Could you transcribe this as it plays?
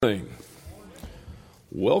Morning.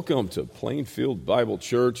 Welcome to Plainfield Bible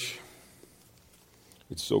Church.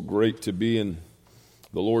 It's so great to be in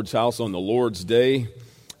the Lord's house on the Lord's Day,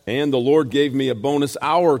 and the Lord gave me a bonus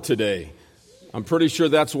hour today. I'm pretty sure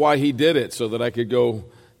that's why He did it, so that I could go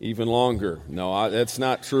even longer. No, that's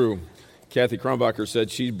not true. Kathy Kronbacher said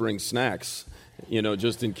she'd bring snacks,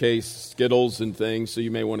 just in case, Skittles and things, so you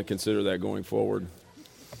may want to consider that going forward.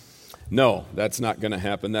 No, that's not going to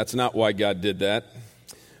happen. That's not why God did that.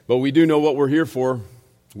 But we do know what we're here for.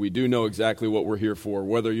 We do know exactly what we're here for.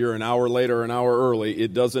 Whether you're an hour late or an hour early,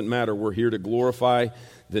 it doesn't matter. We're here to glorify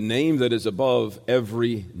the name that is above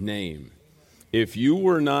every name. If you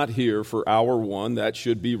were not here for hour one, that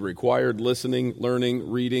should be required listening, learning,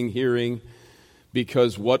 reading, hearing,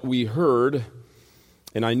 because what we heard,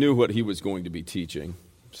 and I knew what he was going to be teaching,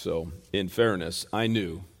 so in fairness, I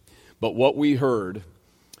knew. But what we heard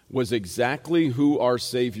was exactly who our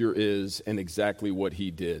Savior is and exactly what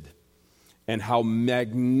He did, and how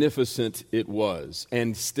magnificent it was,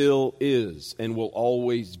 and still is, and will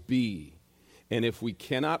always be. And if we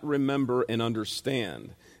cannot remember and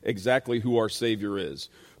understand exactly who our Savior is,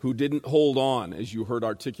 who didn't hold on, as you heard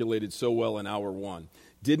articulated so well in hour one,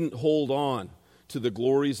 didn't hold on to the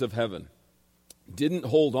glories of heaven, didn't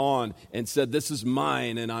hold on and said, "This is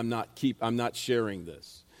mine, and I'm not sharing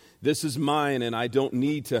this. This is mine, and I don't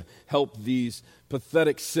need to help these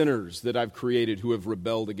pathetic sinners that I've created who have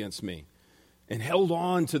rebelled against me," and held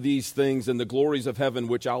on to these things and the glories of heaven,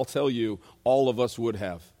 which I'll tell you, all of us would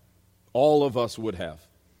have. All of us would have.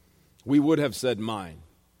 We would have said mine.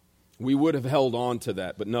 We would have held on to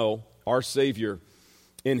that. But no, our Savior,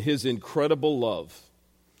 in His incredible love,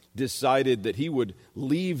 decided that He would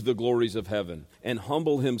leave the glories of heaven and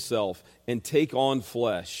humble Himself and take on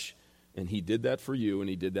flesh. And He did that for you, and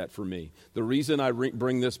He did that for me. The reason I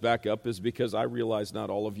bring this back up is because I realize not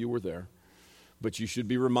all of you were there, but you should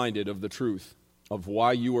be reminded of the truth of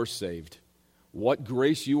why you are saved, what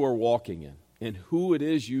grace you are walking in, and who it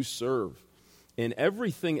is you serve. And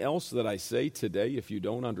everything else that I say today, if you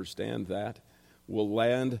don't understand that, will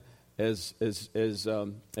land as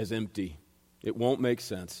empty. It won't make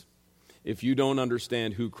sense if you don't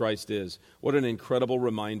understand who Christ is. What an incredible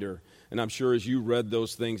reminder. And I'm sure as you read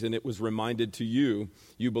those things and it was reminded to you,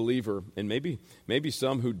 you believer, and maybe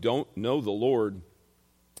some who don't know the Lord,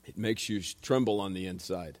 it makes you tremble on the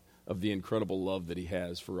inside of the incredible love that He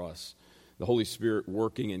has for us. The Holy Spirit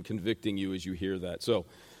working and convicting you as you hear that. So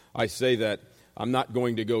I say that I'm not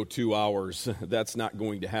going to go 2 hours. That's not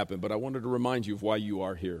going to happen. But I wanted to remind you of why you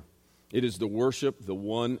are here. It is to worship the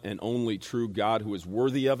one and only true God who is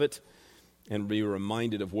worthy of it, and be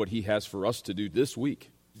reminded of what He has for us to do this week,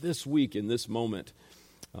 in this moment,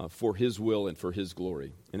 for His will and for His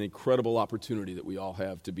glory. An incredible opportunity that we all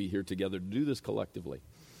have to be here together to do this collectively.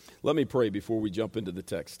 Let me pray before we jump into the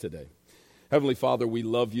text today. Heavenly Father, we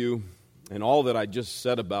love You, and all that I just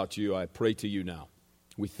said about You, I pray to You now.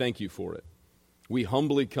 We thank You for it. We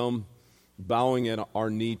humbly come bowing at our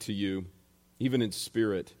knee to You, even in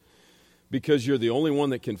spirit, because You're the only one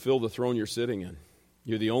that can fill the throne You're sitting in.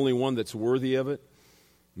 You're the only one that's worthy of it.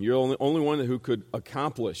 You're the only one who could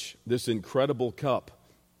accomplish this incredible cup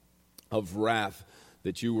of wrath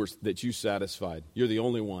that you satisfied. You're the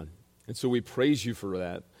only one. And so we praise You for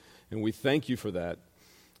that, and we thank You for that.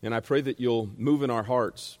 And I pray that You'll move in our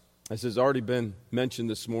hearts. As has already been mentioned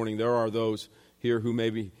this morning, there are those here who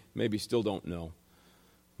maybe still don't know.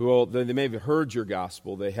 They may have heard Your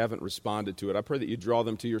gospel. They haven't responded to it. I pray that You draw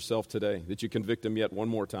them to Yourself today, that You convict them yet one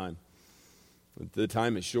more time. The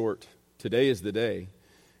time is short. Today is the day.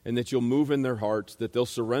 And that You'll move in their hearts, that they'll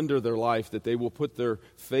surrender their life, that they will put their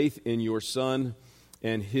faith in Your Son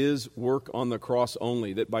and His work on the cross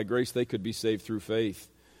only, that by grace they could be saved through faith,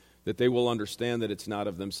 that they will understand that it's not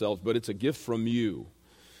of themselves, but it's a gift from You,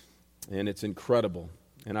 and it's incredible.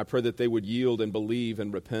 And I pray that they would yield and believe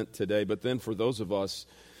and repent today. But then for those of us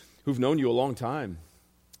who've known You a long time,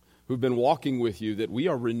 who've been walking with You, that we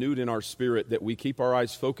are renewed in our spirit, that we keep our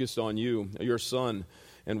eyes focused on You, Your Son,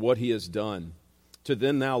 and what He has done, to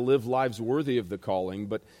then now live lives worthy of the calling,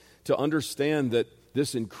 but to understand that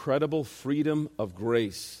this incredible freedom of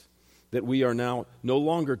grace, that we are now no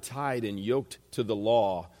longer tied and yoked to the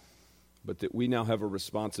law, but that we now have a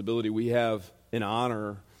responsibility. We have an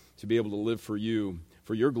honor to be able to live for You,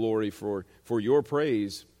 for Your glory, for Your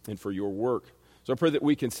praise, and for Your work. So I pray that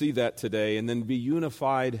we can see that today and then be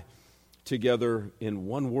unified together in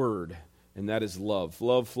one word, and that is love.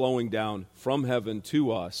 Love flowing down from heaven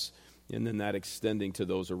to us, and then that extending to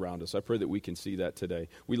those around us. I pray that we can see that today.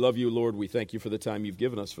 We love You, Lord. We thank You for the time You've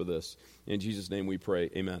given us for this. In Jesus' name we pray,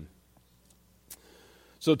 amen.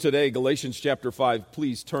 So today, Galatians chapter 5,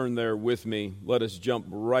 please turn there with me. Let us jump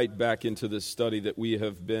right back into this study that we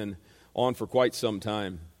have been on for quite some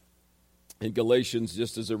time. In Galatians,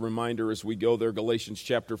 just as a reminder as we go there, Galatians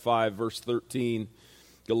chapter 5, verse 13.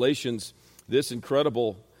 Galatians, this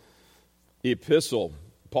incredible epistle,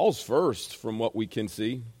 Paul's first from what we can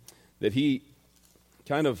see, that he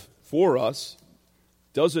kind of, for us,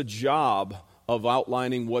 does a job of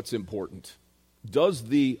outlining what's important, does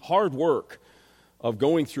the hard work of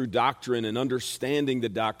going through doctrine and understanding the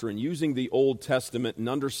doctrine, using the Old Testament and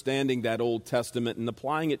understanding that Old Testament and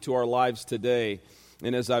applying it to our lives today.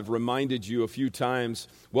 And as I've reminded you a few times,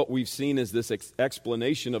 what we've seen is this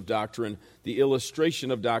explanation of doctrine, the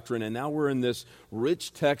illustration of doctrine, and now we're in this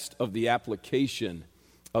rich text of the application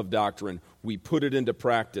of doctrine. We put it into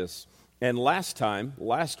practice. And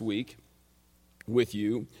last week, with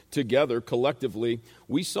you, together, collectively,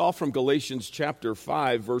 we saw from Galatians chapter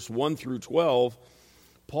 5, verse 1 through 12,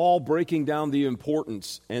 Paul breaking down the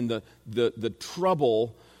importance and the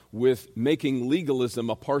trouble with making legalism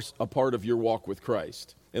a part of your walk with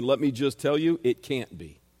Christ. And let me just tell you, it can't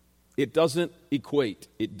be. It doesn't equate.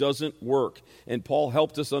 It doesn't work. And Paul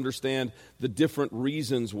helped us understand the different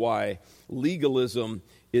reasons why legalism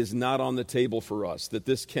is not on the table for us, that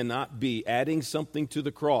this cannot be. Adding something to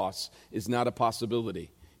the cross is not a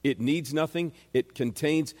possibility. It needs nothing. It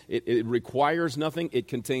requires nothing. It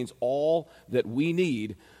contains all that we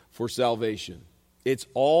need for salvation. It's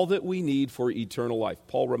all that we need for eternal life.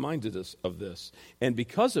 Paul reminded us of this. And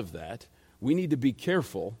because of that, we need to be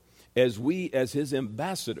careful as his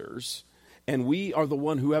ambassadors, and we are the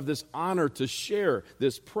one who have this honor to share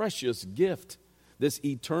this precious gift, this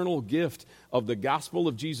eternal gift of the gospel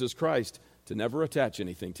of Jesus Christ, to never attach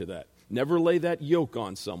anything to that. Never lay that yoke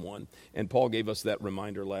on someone. And Paul gave us that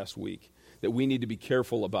reminder last week, that we need to be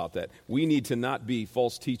careful about that. We need to not be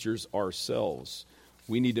false teachers ourselves.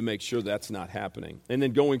 We need to make sure that's not happening. And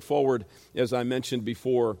then going forward, as I mentioned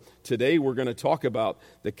before, today we're going to talk about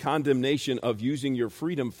the condemnation of using your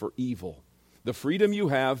freedom for evil. The freedom you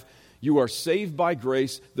have, you are saved by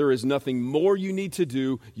grace. There is nothing more you need to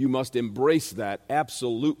do. You must embrace that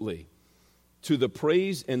absolutely, to the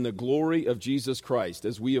praise and the glory of Jesus Christ,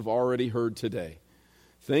 as we have already heard today.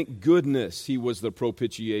 Thank goodness he was the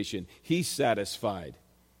propitiation. He satisfied,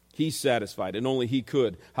 and only he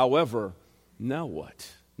could. However, now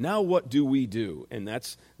what? Now what do we do? And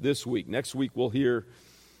that's this week. Next week we'll hear,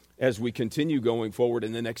 as we continue going forward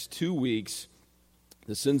in the next 2 weeks,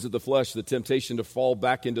 the sins of the flesh, the temptation to fall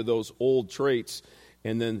back into those old traits,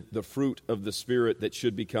 and then the fruit of the Spirit that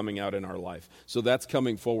should be coming out in our life. So that's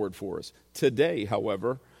coming forward for us. Today,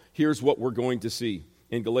 however, here's what we're going to see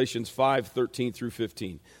in Galatians 5, 13 through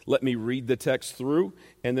 15. Let me read the text through,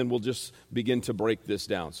 and then we'll just begin to break this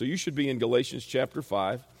down. So you should be in Galatians chapter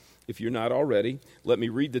 5. If you're not already, let me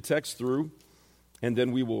read the text through, and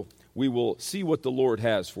then we will see what the Lord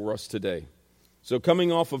has for us today. So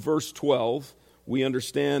coming off of verse 12, we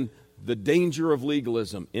understand the danger of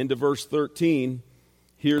legalism. Into verse 13,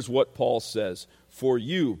 here's what Paul says. For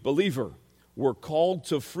you, believer, were called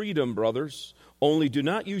to freedom, brothers. Only do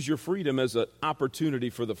not use your freedom as an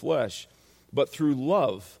opportunity for the flesh, but through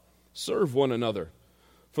love serve one another.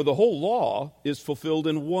 For the whole law is fulfilled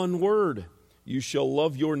in one word. You shall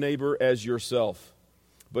love your neighbor as yourself.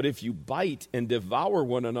 But if you bite and devour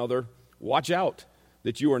one another, watch out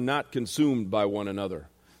that you are not consumed by one another.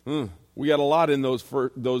 We got a lot in those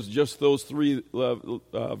three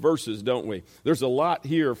verses, don't we? There's a lot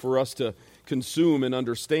here for us to consume and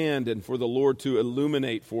understand, and for the Lord to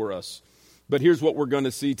illuminate for us. But here's what we're going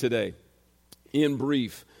to see today. In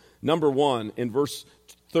brief, number one, in verse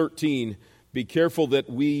 13, be careful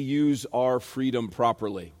that we use our freedom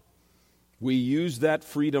properly. We use that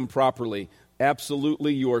freedom properly.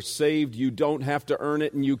 Absolutely, you are saved. You don't have to earn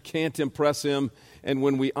it, and you can't impress him. And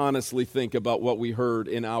when we honestly think about what we heard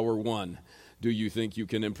in hour one, do you think you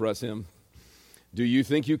can impress him? Do you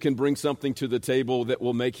think you can bring something to the table that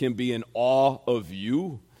will make him be in awe of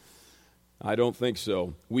you? I don't think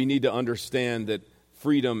so. We need to understand that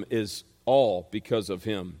freedom is all because of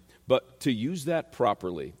him. But to use that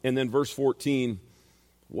properly. And then verse 14,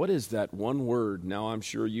 what is that one word? Now, I'm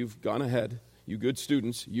sure you've gone ahead. You good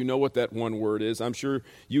students, you know what that one word is. I'm sure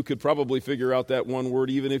you could probably figure out that one word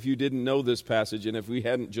even if you didn't know this passage and if we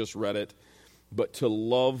hadn't just read it. But to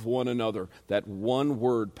love one another, that one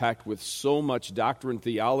word packed with so much doctrine,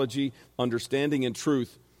 theology, understanding, and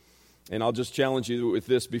truth. And I'll just challenge you with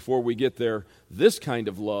this before we get there. This kind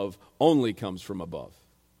of love only comes from above.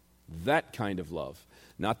 That kind of love.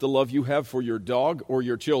 Not the love you have for your dog or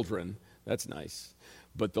your children. That's nice.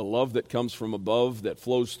 But the love that comes from above, that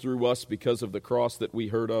flows through us because of the cross that we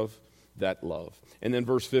heard of, that love. And then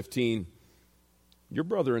verse 15, your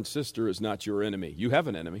brother and sister is not your enemy. You have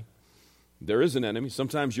an enemy. There is an enemy.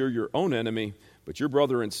 Sometimes you're your own enemy, but your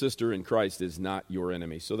brother and sister in Christ is not your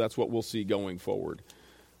enemy. So that's what we'll see going forward.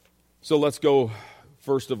 So let's go,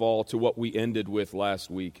 first of all, to what we ended with last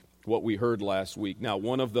week, what we heard last week. Now,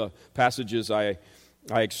 one of the passages I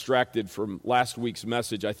extracted from last week's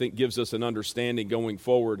message, I think gives us an understanding going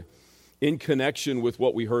forward in connection with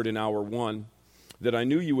what we heard in hour one, that I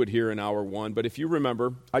knew you would hear in hour one. But if you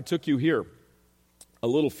remember, I took you here a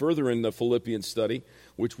little further in the Philippians study,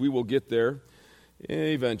 which we will get there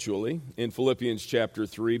eventually in Philippians chapter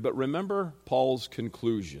 3. But remember Paul's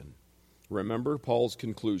conclusion. Remember Paul's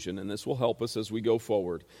conclusion, and this will help us as we go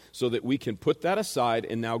forward so that we can put that aside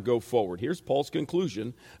and now go forward. Here's Paul's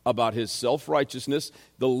conclusion about his self-righteousness,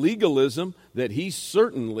 the legalism that he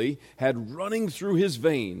certainly had running through his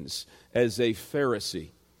veins as a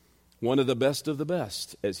Pharisee. One of the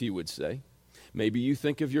best, as he would say. Maybe you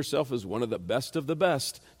think of yourself as one of the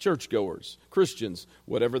best churchgoers, Christians,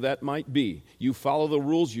 whatever that might be. You follow the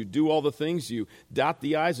rules, you do all the things, you dot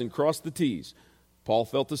the I's and cross the T's. Paul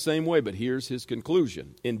felt the same way, but here's his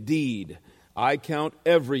conclusion. Indeed, I count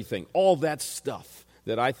everything, all that stuff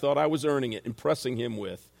that I thought I was earning it, impressing him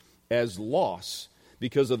with, as loss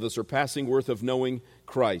because of the surpassing worth of knowing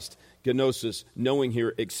Christ. Gnosis, knowing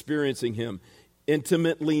here, experiencing him,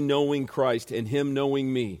 intimately knowing Christ and him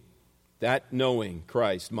knowing me. That knowing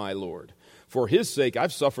Christ, my Lord. For his sake,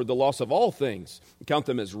 I've suffered the loss of all things, count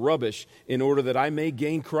them as rubbish, in order that I may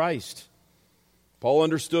gain Christ. Paul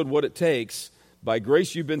understood what it takes. By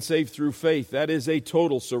grace you've been saved through faith. That is a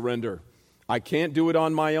total surrender. I can't do it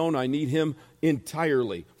on my own. I need him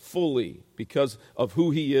entirely, fully, because of who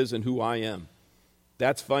he is and who I am.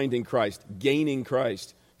 That's finding Christ, gaining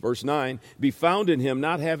Christ. Verse 9, be found in him,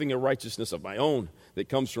 not having a righteousness of my own that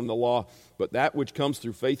comes from the law, but that which comes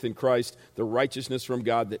through faith in Christ, the righteousness from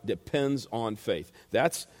God that depends on faith.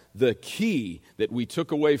 That's the key that we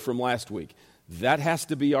took away from last week. That has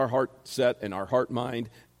to be our heart set and our heart mind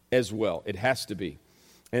as well. It has to be.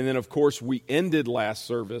 And then, of course, we ended last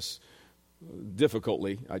service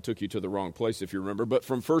difficultly. I took you to the wrong place, if you remember, but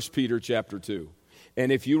from 1 Peter chapter 2.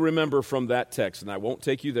 And if you remember from that text, and I won't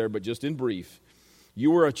take you there, but just in brief,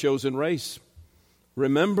 you were a chosen race.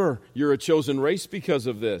 Remember, you're a chosen race because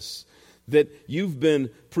of this, that you've been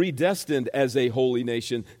predestined as a holy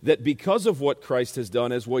nation, that because of what Christ has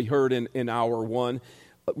done, as we heard in hour one,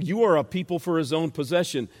 you are a people for his own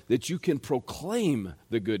possession, that you can proclaim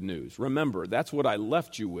the good news. Remember, that's what I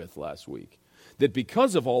left you with last week, that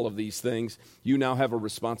because of all of these things, you now have a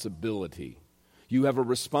responsibility. You have a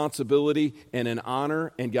responsibility and an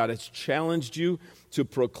honor, and God has challenged you to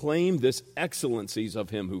proclaim this excellencies of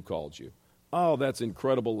him who called you. Oh, that's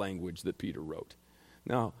incredible language that Peter wrote.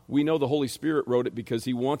 Now, we know the Holy Spirit wrote it because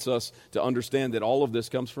he wants us to understand that all of this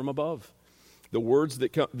comes from above. The words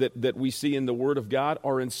that we see in the Word of God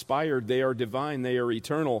are inspired, they are divine, they are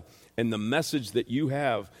eternal, and the message that you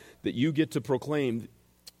have, that you get to proclaim,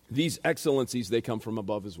 these excellencies, they come from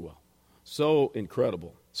above as well. So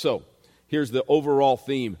incredible. So, here's the overall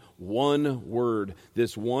theme. One word.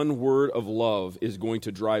 This one word of love is going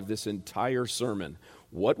to drive this entire sermon.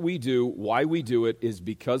 What we do, why we do it, is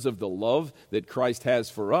because of the love that Christ has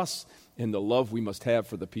for us and the love we must have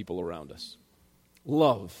for the people around us.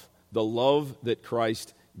 Love. The love that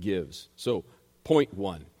Christ gives. So, point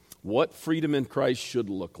one. What freedom in Christ should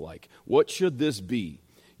look like. What should this be?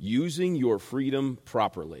 Using your freedom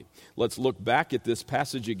properly. Let's look back at this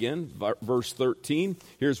passage again, verse 13.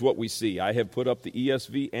 Here's what we see. I have put up the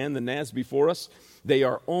ESV and the NASB for us. They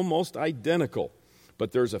are almost identical,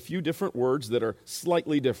 but there's a few different words that are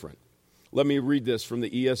slightly different. Let me read this from the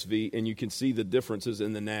ESV, and you can see the differences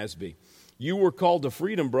in the NASB. You were called to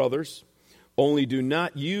freedom, brothers, only do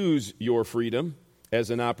not use your freedom as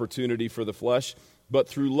an opportunity for the flesh, but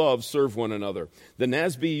through love serve one another. The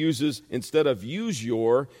NASB uses, instead of use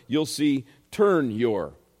your, you'll see turn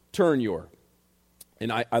your.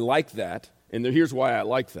 And I like that, and here's why I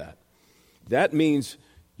like that. That means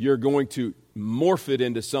you're going to morph it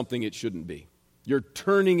into something it shouldn't be. You're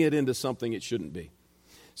turning it into something it shouldn't be.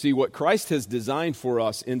 See, what Christ has designed for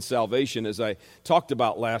us in salvation, as I talked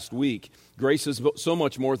about last week, grace is so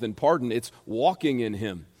much more than pardon. It's walking in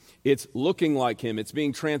him. It's looking like him. It's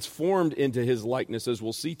being transformed into his likeness, as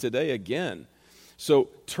we'll see today again. So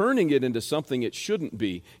turning it into something it shouldn't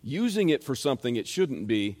be, using it for something it shouldn't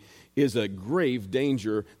be, is a grave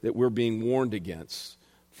danger that we're being warned against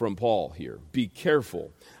from Paul here. Be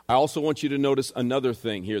careful. I also want you to notice another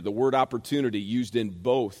thing here, the word opportunity used in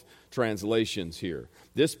both translations here.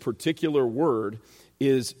 This particular word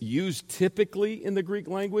is used typically in the Greek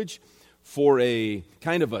language for a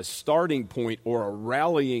kind of a starting point or a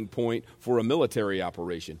rallying point for a military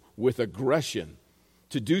operation with aggression,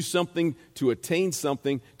 to do something, to attain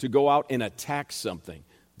something, to go out and attack something.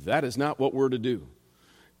 That is not what we're to do.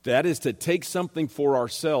 That is to take something for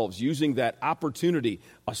ourselves, using that opportunity,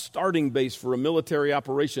 a starting base for a military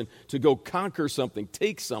operation, to go conquer something,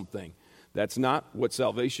 take something. That's not what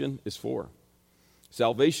salvation is for.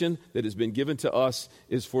 Salvation that has been given to us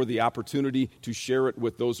is for the opportunity to share it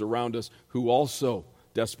with those around us who also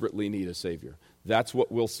desperately need a Savior. That's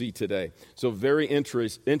what we'll see today. So very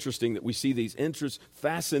interesting that we see these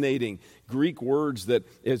fascinating Greek words that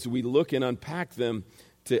as we look and unpack them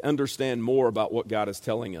to understand more about what God is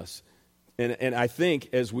telling us. And I think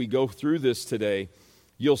as we go through this today,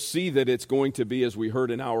 you'll see that it's going to be, as we heard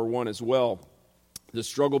in hour one as well, the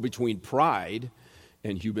struggle between pride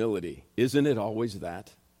and humility. Isn't it always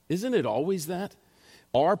that? Isn't it always that?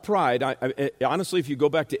 Our pride, honestly, if you go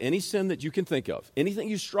back to any sin that you can think of, anything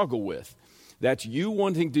you struggle with, that's you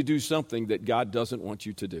wanting to do something that God doesn't want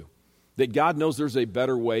you to do. That God knows there's a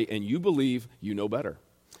better way, and you believe you know better.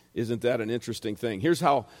 Isn't that an interesting thing? Here's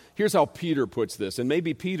how Peter puts this, and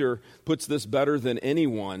maybe Peter puts this better than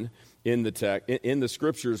anyone in the text, in the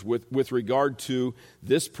scriptures with regard to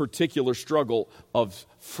this particular struggle of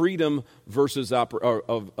freedom versus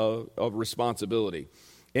of responsibility.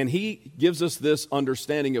 And he gives us this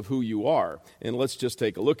understanding of who you are. And let's just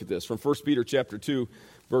take a look at this from 1 Peter chapter 2,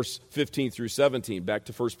 verse 15 through 17, back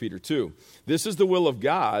to 1 Peter 2. This is the will of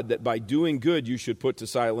God, that by doing good you should put to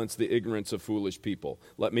silence the ignorance of foolish people.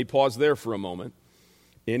 Let me pause there for a moment.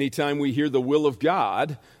 Anytime we hear the will of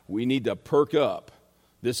God, we need to perk up.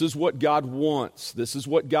 This is what God wants. This is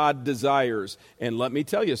what God desires. And let me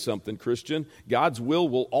tell you something, Christian, God's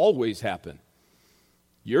will always happen.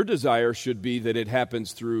 Your desire should be that it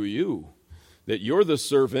happens through you, that you're the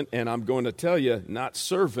servant, and I'm going to tell you, not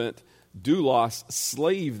servant, doulos,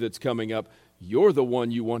 slave that's coming up. You're the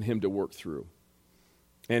one you want him to work through.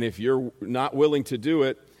 And if you're not willing to do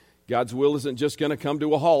it, God's will isn't just going to come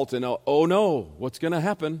to a halt and, oh no, what's going to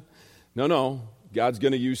happen? No, God's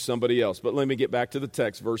going to use somebody else. But let me get back to the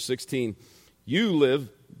text, verse 16. You live,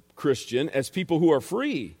 Christian, as people who are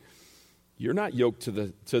free. You're not yoked to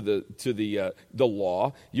the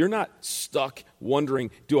law. You're not stuck wondering,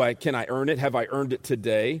 can I earn it? Have I earned it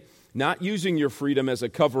today? Not using your freedom as a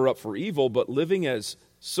cover-up for evil, but living as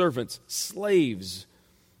servants, slaves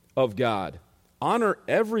of God. Honor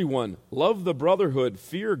everyone. Love the brotherhood.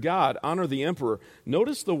 Fear God. Honor the emperor.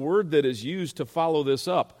 Notice the word that is used to follow this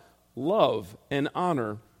up. Love and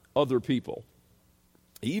honor other people.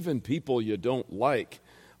 Even people you don't like.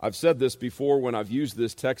 I've said this before when I've used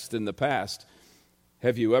this text in the past.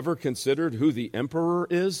 Have you ever considered who the emperor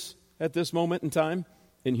is at this moment in time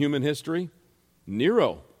in human history?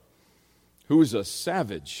 Nero, who is a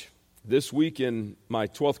savage. This week in my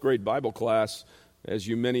 12th grade Bible class, as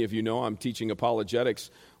many of you know, I'm teaching apologetics.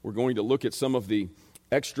 We're going to look at some of the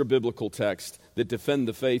extra-biblical texts that defend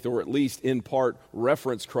the faith, or at least in part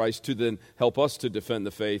reference Christ to then help us to defend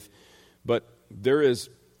the faith. But there is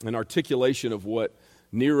an articulation of what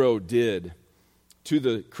Nero did to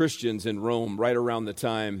the Christians in Rome right around the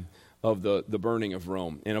time of the burning of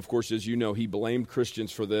Rome. And of course, as you know, he blamed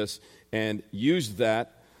Christians for this and used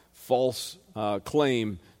that false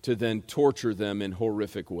claim to then torture them in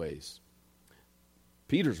horrific ways.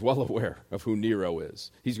 Peter's well aware of who Nero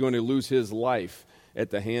is. He's going to lose his life at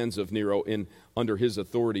the hands of Nero under his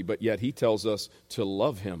authority, but yet he tells us to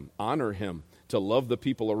love him, honor him, to love the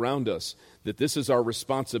people around us, that this is our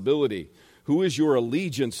responsibility. Who is your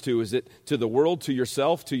allegiance to? Is it to the world, to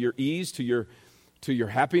yourself, to your ease, to your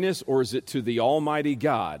happiness, or is it to the Almighty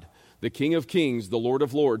God, the King of Kings, the Lord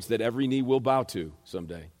of Lords, that every knee will bow to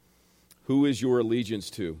someday? Who is your allegiance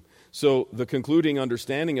to? So the concluding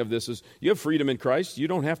understanding of this is you have freedom in Christ. You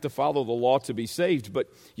don't have to follow the law to be saved, but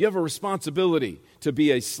you have a responsibility to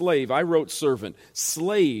be a slave. I wrote servant,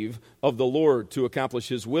 slave of the Lord, to accomplish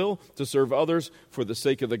his will, to serve others for the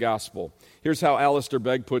sake of the gospel. Here's how Alistair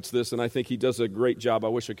Begg puts this, and I think he does a great job. I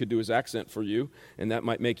wish I could do his accent for you, and that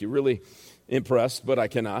might make you really impressed, but I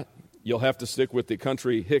cannot. You'll have to stick with the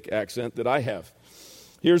country hick accent that I have.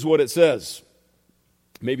 Here's what it says.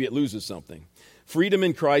 Maybe it loses something. Freedom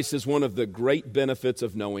in Christ is one of the great benefits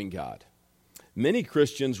of knowing God. Many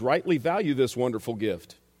Christians rightly value this wonderful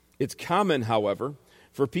gift. It's common, however,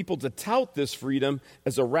 for people to tout this freedom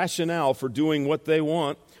as a rationale for doing what they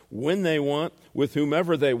want, when they want, with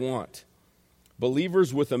whomever they want.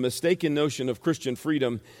 Believers with a mistaken notion of Christian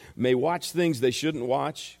freedom may watch things they shouldn't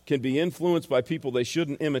watch, can be influenced by people they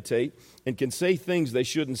shouldn't imitate, and can say things they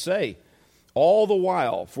shouldn't say, all the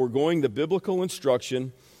while foregoing the biblical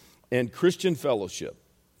instruction and Christian fellowship.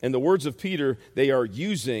 And the words of Peter, they are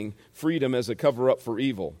using freedom as a cover-up for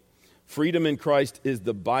evil. Freedom in Christ, as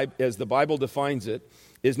the Bible defines it,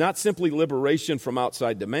 is not simply liberation from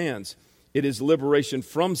outside demands. It is liberation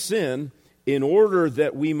from sin in order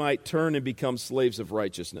that we might turn and become slaves of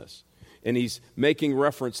righteousness. And he's making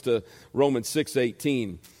reference to Romans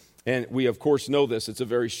 6:18. And we, of course, know this. It's a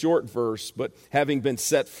very short verse, but having been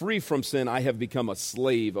set free from sin, I have become a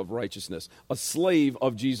slave of righteousness, a slave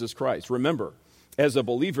of Jesus Christ. Remember, as a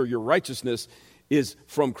believer, your righteousness is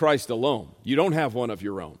from Christ alone. You don't have one of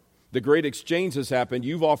your own. The great exchange has happened.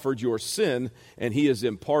 You've offered your sin, and he has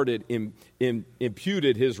imputed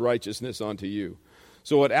his righteousness onto you.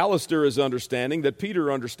 So what Alistair is understanding, that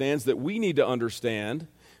Peter understands, that we need to understand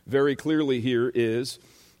very clearly here is,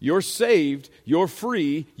 you're saved, you're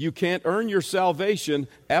free, you can't earn your salvation,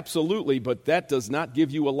 absolutely, but that does not give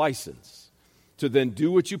you a license to then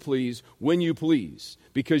do what you please, when you please,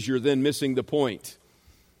 because you're then missing the point.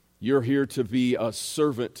 You're here to be a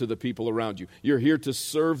servant to the people around you. You're here to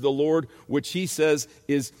serve the Lord, which he says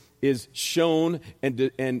is shown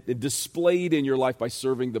and displayed in your life by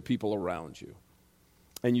serving the people around you.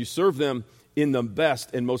 And you serve them in the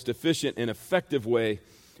best and most efficient and effective way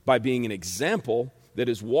by being an example that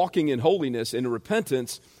is walking in holiness and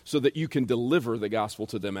repentance, so that you can deliver the gospel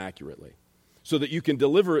to them accurately. So that you can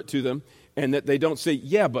deliver it to them, and that they don't say,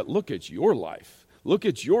 yeah, but look at your life. Look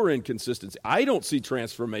at your inconsistency. I don't see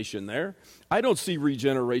transformation there. I don't see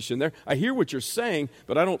regeneration there. I hear what you're saying,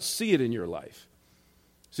 but I don't see it in your life.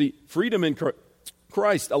 See, freedom in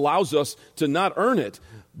Christ allows us to not earn it,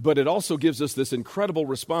 but it also gives us this incredible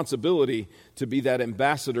responsibility to be that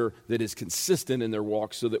ambassador that is consistent in their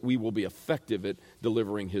walk, so that we will be effective at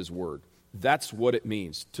delivering his word. That's what it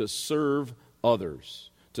means to serve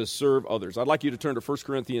others. To serve others. I'd like you to turn to 1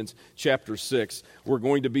 Corinthians chapter 6. We're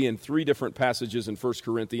going to be in 3 different passages in 1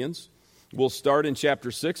 Corinthians. We'll start in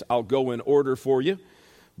chapter 6. I'll go in order for you.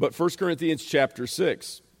 But 1 Corinthians chapter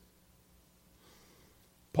 6.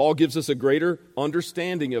 Paul gives us a greater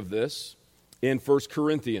understanding of this in 1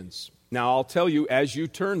 Corinthians. Now, I'll tell you, as you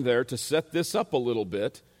turn there, to set this up a little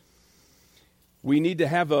bit, we need to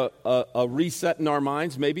have a reset in our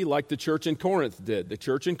minds, maybe like the church in Corinth did. The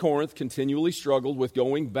church in Corinth continually struggled with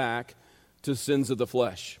going back to sins of the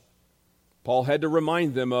flesh. Paul had to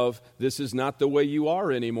remind them of, this is not the way you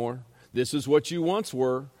are anymore. This is what you once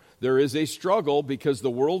were. There is a struggle because the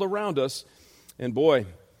world around us, and boy,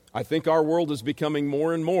 I think our world is becoming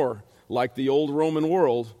more and more like the old Roman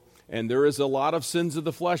world, and there is a lot of sins of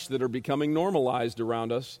the flesh that are becoming normalized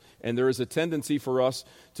around us, and there is a tendency for us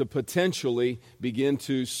to potentially begin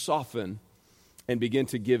to soften and begin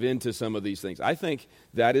to give in to some of these things. I think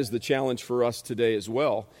that is the challenge for us today as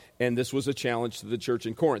well, and this was a challenge to the church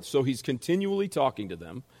in Corinth. So he's continually talking to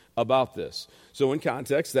them about this. So in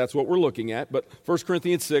context, that's what we're looking at, but 1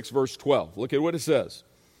 Corinthians 6, verse 12, look at what it says.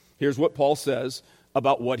 Here's what Paul says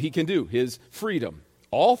about what he can do, his freedom.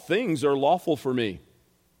 All things are lawful for me.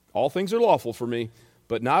 All things are lawful for me,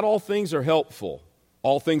 but not all things are helpful.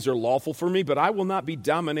 All things are lawful for me, but I will not be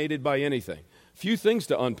dominated by anything. Few things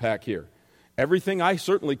to unpack here. Everything I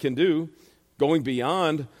certainly can do, going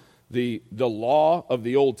beyond the law of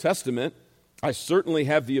the Old Testament, I certainly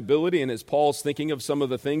have the ability, and as Paul's thinking of some of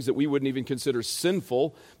the things that we wouldn't even consider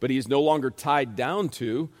sinful, but he's no longer tied down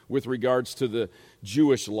to with regards to the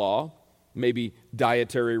Jewish law, maybe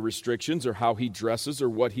dietary restrictions or how he dresses or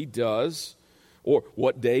what he does, or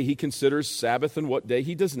what day he considers Sabbath and what day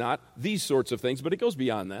he does not, these sorts of things. But it goes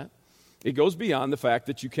beyond that. It goes beyond the fact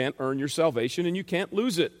that you can't earn your salvation and you can't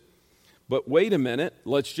lose it. But wait a minute,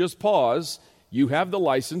 let's just pause. You have the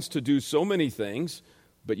license to do so many things,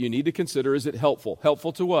 but you need to consider, is it helpful?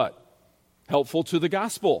 Helpful to what? Helpful to the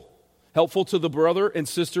gospel. Helpful to the brother and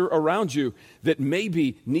sister around you that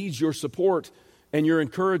maybe needs your support and your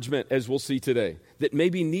encouragement, as we'll see today, that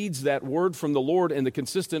maybe needs that word from the Lord and the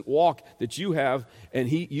consistent walk that you have,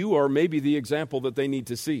 and you are maybe the example that they need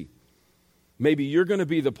to see. Maybe you're going to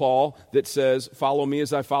be the Paul that says, follow me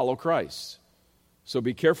as I follow Christ. So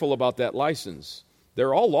be careful about that license.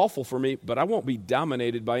 They're all lawful for me, but I won't be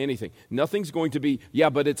dominated by anything. Nothing's going to be, yeah,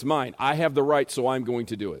 but it's mine. I have the right, so I'm going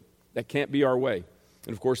to do it. That can't be our way.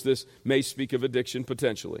 And of course, this may speak of addiction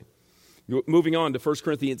potentially. Moving on to 1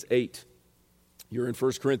 Corinthians 8. You're in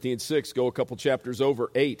 1 Corinthians 6, go a couple chapters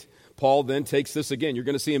over, 8. Paul then takes this again. You're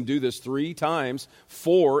going to see him do this 3 times,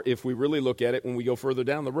 4 if we really look at it when we go further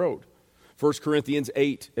down the road. 1 Corinthians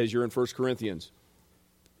 8, as you're in 1 Corinthians.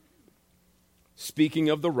 Speaking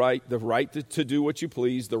of the right to do what you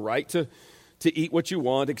please, the right to eat what you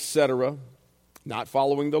want, etc., not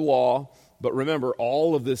following the law. But remember,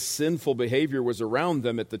 all of this sinful behavior was around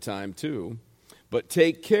them at the time too. But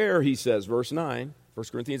take care, he says, verse 9, 1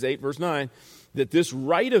 Corinthians 8, verse 9, that this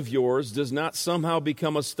right of yours does not somehow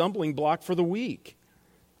become a stumbling block for the weak.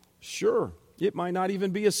 Sure, it might not even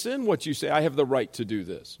be a sin what you say, I have the right to do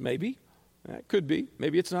this. Maybe. It could be.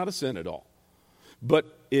 Maybe it's not a sin at all.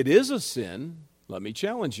 But it is a sin, let me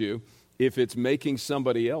challenge you, if it's making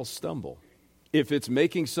somebody else stumble. If it's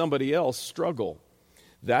making somebody else struggle.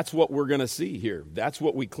 That's what we're going to see here. That's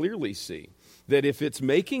what we clearly see. That if it's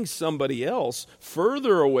making somebody else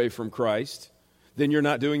further away from Christ, then you're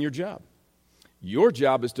not doing your job. Your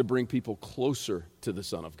job is to bring people closer to the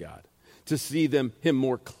Son of God, to see him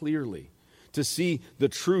more clearly, to see the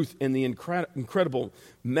truth and the incredible,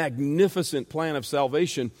 magnificent plan of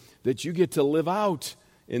salvation that you get to live out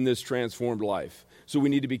in this transformed life. So we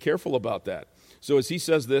need to be careful about that. So as he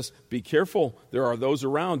says this, be careful. There are those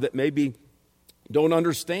around that maybe don't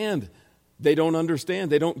understand. They don't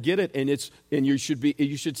understand. They don't get it. And you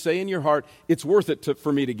should say in your heart, it's worth it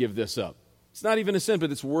for me to give this up. It's not even a sin,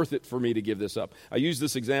 but it's worth it for me to give this up. I use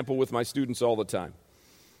this example with my students all the time.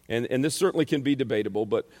 And this certainly can be debatable,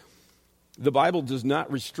 but the Bible does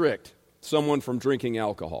not restrict someone from drinking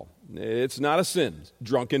alcohol. It's not a sin.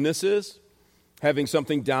 Drunkenness is. Having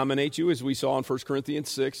something dominate you, as we saw in 1 Corinthians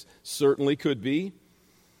 6, certainly could be.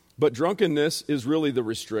 But drunkenness is really the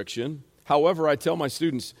restriction. However, I tell my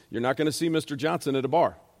students, you're not going to see Mr. Johnson at a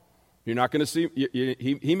bar. You're not going to see,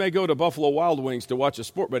 he may go to Buffalo Wild Wings to watch a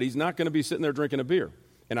sport, but he's not going to be sitting there drinking a beer.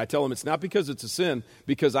 And I tell him it's not because it's a sin,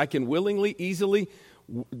 because I can willingly, easily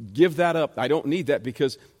give that up. I don't need that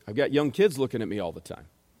because I've got young kids looking at me all the time.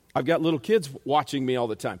 I've got little kids watching me all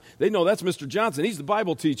the time. They know that's Mr. Johnson. He's the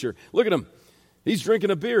Bible teacher. Look at him. He's drinking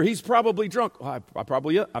a beer. He's probably drunk. Well,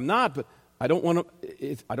 I'm not, but I don't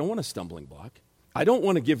want a stumbling block. I don't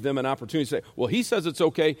want to give them an opportunity to say, well, he says it's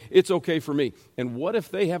okay for me. And what if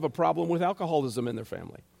they have a problem with alcoholism in their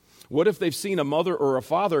family? What if they've seen a mother or a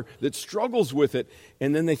father that struggles with it,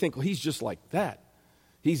 and then they think, well, he's just like that.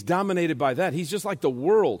 He's dominated by that. He's just like the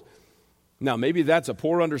world. Now, maybe that's a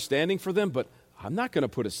poor understanding for them, but I'm not going to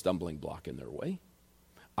put a stumbling block in their way.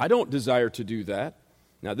 I don't desire to do that.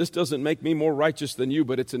 Now, this doesn't make me more righteous than you,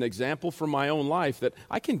 but it's an example from my own life that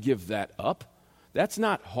I can give that up. That's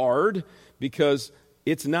not hard because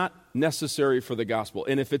it's not necessary for the gospel.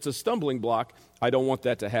 And if it's a stumbling block, I don't want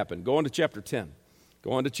that to happen. Go on to chapter 10.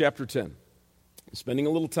 Go on to chapter 10. I'm spending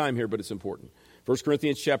a little time here, but it's important. 1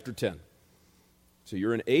 Corinthians chapter 10. So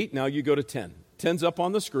you're in 8, now you go to 10. 10's up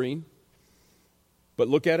on the screen, but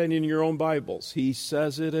look at it in your own Bibles. He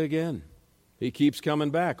says it again. He keeps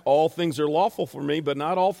coming back. All things are lawful for me, but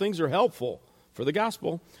not all things are helpful for the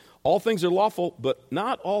gospel. All things are lawful, but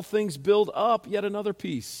not all things build up. Yet another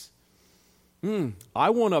piece.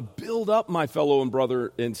 I want to build up my fellow and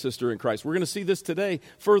brother and sister in Christ. We're going to see this today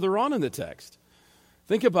further on in the text.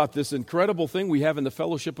 Think about this incredible thing we have in the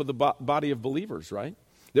fellowship of the body of believers, right?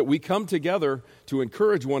 That we come together to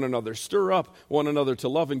encourage one another, stir up one another to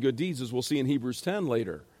love and good deeds, as we'll see in Hebrews 10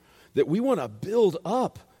 later. That we want to build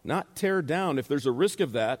up, not tear down. If there's a risk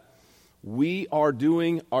of that, we are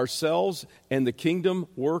doing ourselves and the kingdom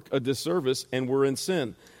work a disservice, and we're in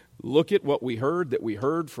sin. Look at what we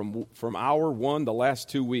heard from hour 1 the last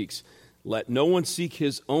 2 weeks. Let no one seek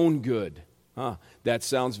his own good. That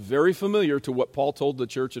sounds very familiar to what Paul told the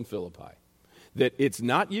church in Philippi. That it's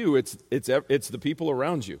not you, it's the people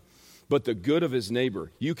around you, but the good of his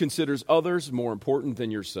neighbor. You considers others more important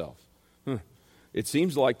than yourself. It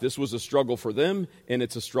seems like this was a struggle for them, and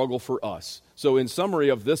it's a struggle for us. So in summary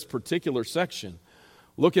of this particular section,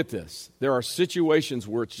 look at this. There are situations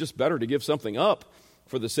where it's just better to give something up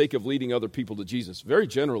for the sake of leading other people to Jesus. Very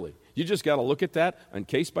generally. You just got to look at that on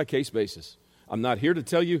case-by-case basis. I'm not here to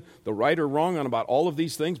tell you the right or wrong on about all of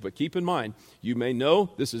these things, but keep in mind, you may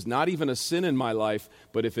know this is not even a sin in my life,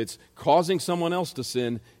 but if it's causing someone else to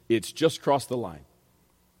sin, it's just crossed the line.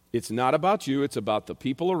 It's not about you, it's about the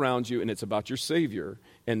people around you, and it's about your Savior,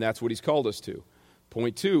 and that's what he's called us to.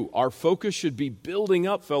 Point 2, our focus should be building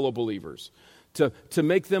up fellow believers to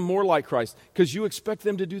make them more like Christ, because you expect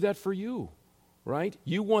them to do that for you, right?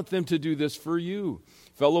 You want them to do this for you.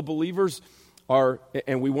 Fellow believers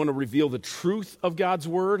and we want to reveal the truth of God's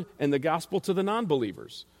word and the gospel to the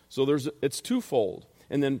non-believers. So it's twofold.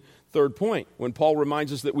 And then third point, when Paul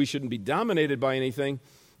reminds us that we shouldn't be dominated by anything,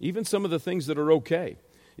 even some of the things that are okay,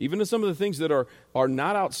 even some of the things that are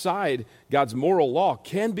not outside God's moral law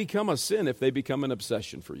can become a sin if they become an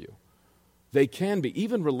obsession for you. They can be,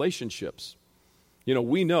 even relationships. You know,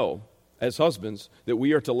 we know as husbands that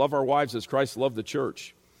we are to love our wives as Christ loved the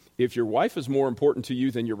church. If your wife is more important to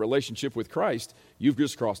you than your relationship with Christ, you've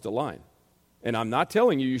just crossed a line. And I'm not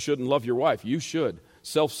telling you shouldn't love your wife. You should,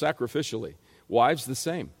 self-sacrificially. Wives, the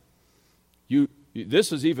same.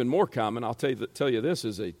 This is even more common. I'll tell you this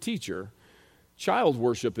as a teacher. Child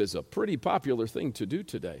worship is a pretty popular thing to do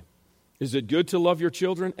today. Is it good to love your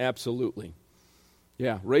children? Absolutely.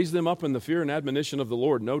 Yeah, raise them up in the fear and admonition of the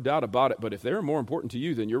Lord, no doubt about it. But if they're more important to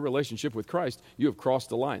you than your relationship with Christ, you have crossed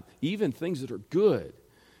the line. Even things that are good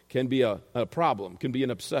can be a problem, can be an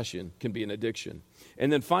obsession, can be an addiction.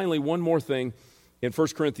 And then finally, one more thing in 1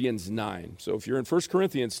 Corinthians 9. So if you're in 1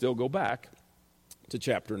 Corinthians still, go back to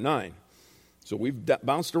chapter 9. So we've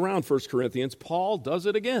bounced around 1 Corinthians. Paul does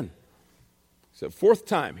it again. So fourth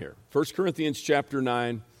time here. 1 Corinthians chapter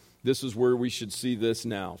 9. This is where we should see this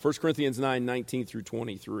now. 1 Corinthians 9, 19 through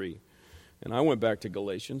 23. And I went back to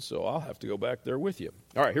Galatians, so I'll have to go back there with you.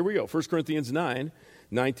 All right, here we go. 1 Corinthians 9,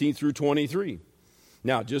 19 through 23.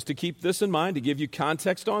 Now, just to keep this in mind, to give you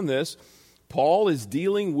context on this, Paul is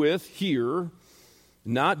dealing with here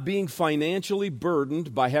not being financially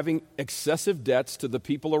burdened by having excessive debts to the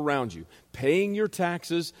people around you. Paying your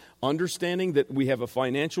taxes, understanding that we have a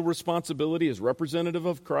financial responsibility as representative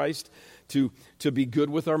of Christ to be good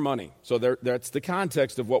with our money. So that's the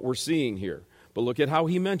context of what we're seeing here. But look at how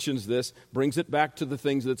he mentions this, brings it back to the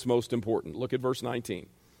things that's most important. Look at verse 19.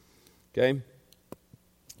 Okay?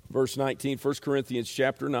 Verse 19, 1 Corinthians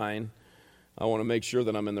chapter 9. I want to make sure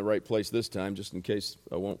that I'm in the right place this time, just in case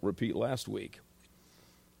I won't repeat last week.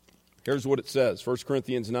 Here's what it says, 1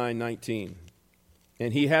 Corinthians 9, 19.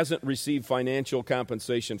 And he hasn't received financial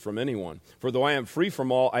compensation from anyone. For though I am free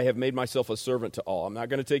from all, I have made myself a servant to all. I'm not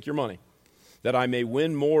going to take your money, that I may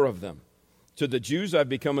win more of them. To the Jews I've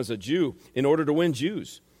become as a Jew, in order to win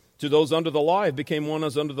Jews. To those under the law I became one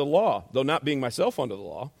as under the law, though not being myself under the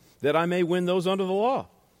law, that I may win those under the law.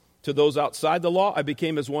 To those outside the law I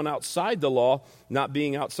became as one outside the law, not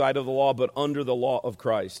being outside of the law, but under the law of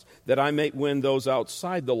Christ, that I may win those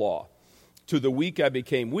outside the law. To the weak I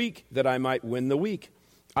became weak, that I might win the weak.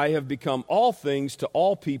 I have become all things to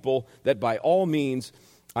all people, that by all means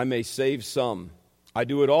I may save some. I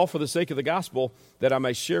do it all for the sake of the gospel, that I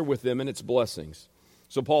may share with them in its blessings.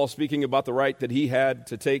 So Paul is speaking about the right that he had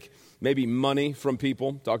to take maybe money from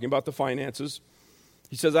people, talking about the finances.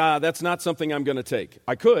 He says, that's not something I'm going to take.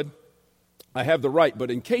 I could. I have the right,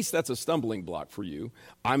 but in case that's a stumbling block for you,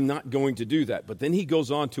 I'm not going to do that. But then he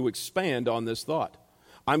goes on to expand on this thought.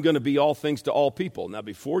 I'm going to be all things to all people. Now,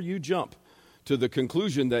 before you jump to the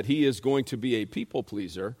conclusion that he is going to be a people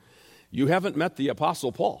pleaser, you haven't met the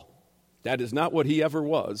Apostle Paul. That is not what he ever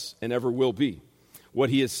was and ever will be.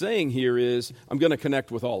 What he is saying here is, I'm going to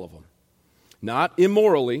connect with all of them. Not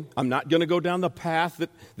immorally. I'm not going to go down the path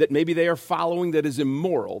that maybe they are following that is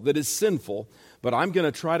immoral, that is sinful, but I'm going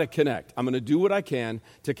to try to connect. I'm going to do what I can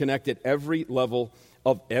to connect at every level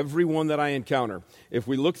of everyone that I encounter. If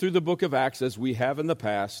we look through the book of Acts, as we have in the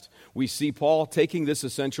past, we see Paul taking this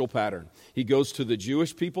essential pattern. He goes to the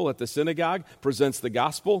Jewish people at the synagogue, presents the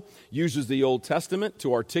gospel, uses the Old Testament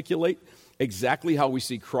to articulate exactly how we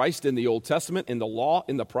see Christ in the Old Testament, in the law,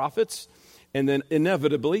 in the prophets, and then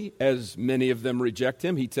inevitably, as many of them reject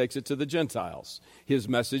him, he takes it to the Gentiles. His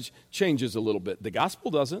message changes a little bit. The gospel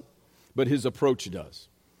doesn't, but his approach does.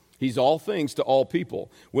 He's all things to all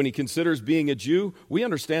people. When he considers being a Jew, we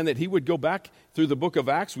understand that he would go back through the book of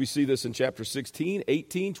Acts. We see this in chapter 16,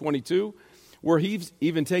 18, 22, where he's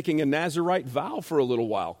even taking a Nazirite vow for a little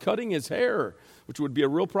while, cutting his hair, which would be a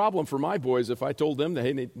real problem for my boys if I told them that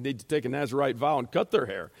they need to take a Nazirite vow and cut their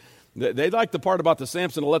hair. They like the part about the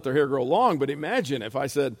Samson to let their hair grow long, but imagine if I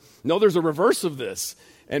said, no, there's a reverse of this.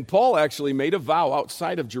 And Paul actually made a vow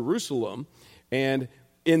outside of Jerusalem, and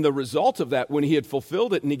in the result of that, when he had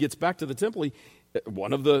fulfilled it and he gets back to the temple,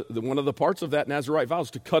 one of the parts of that Nazirite vow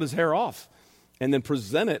is to cut his hair off and then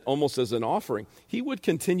present it almost as an offering. He would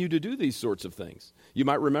continue to do these sorts of things. You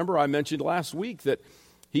might remember I mentioned last week that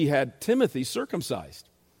he had Timothy circumcised.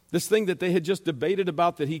 This thing that they had just debated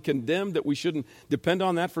about, that he condemned, that we shouldn't depend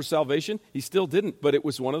on that for salvation, he still didn't. But it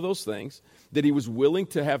was one of those things that he was willing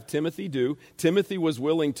to have Timothy do. Timothy was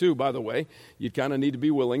willing too, by the way. You kind of need to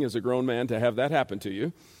be willing as a grown man to have that happen to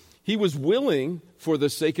you. He was willing for the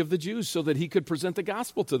sake of the Jews so that he could present the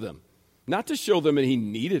gospel to them. Not to show them that he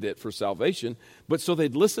needed it for salvation, but so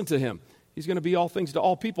they'd listen to him. He's going to be all things to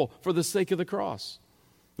all people for the sake of the cross.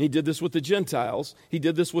 He did this with the Gentiles. He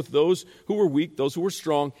did this with those who were weak, those who were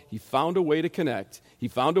strong. He found a way to connect. He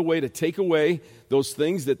found a way to take away those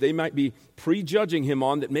things that they might be prejudging him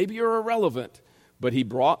on that maybe are irrelevant. But he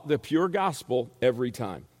brought the pure gospel every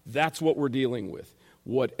time. That's what we're dealing with.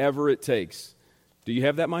 Whatever it takes. Do you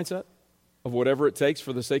have that mindset of whatever it takes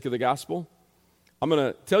for the sake of the gospel? I'm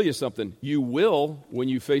going to tell you something. You will when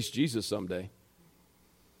you face Jesus someday.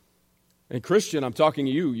 And Christian, I'm talking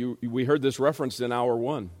to you. We heard this referenced in hour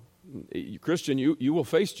one. Christian, you will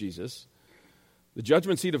face Jesus. The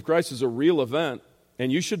judgment seat of Christ is a real event,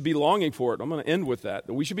 and you should be longing for it. I'm going to end with that.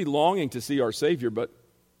 We should be longing to see our Savior, but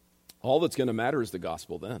all that's going to matter is the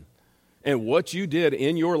gospel then. And what you did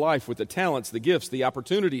in your life with the talents, the gifts, the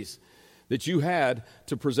opportunities that you had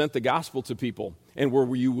to present the gospel to people. And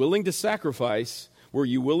were you willing to sacrifice? Were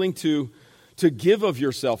you willing to give of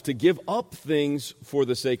yourself, to give up things for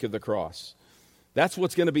the sake of the cross? That's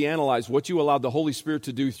what's going to be analyzed, what you allowed the Holy Spirit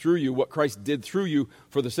to do through you, what Christ did through you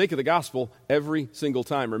for the sake of the gospel every single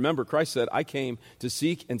time. Remember, Christ said, I came to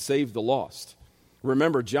seek and save the lost.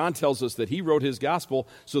 Remember, John tells us that he wrote his gospel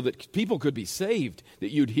so that people could be saved,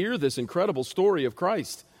 that you'd hear this incredible story of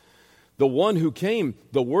Christ. The one who came,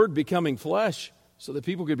 the Word becoming flesh, so that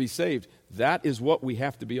people could be saved. That is what we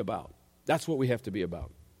have to be about. That's what we have to be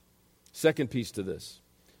about. Second piece to this.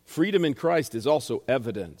 Freedom in Christ is also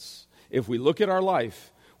evidence. If we look at our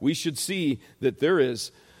life, we should see that there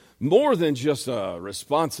is more than just a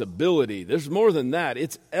responsibility. There's more than that.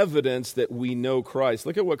 It's evidence that we know Christ.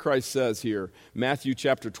 Look at what Christ says here. Matthew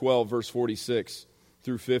chapter 12, verse 46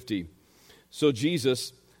 through 50. So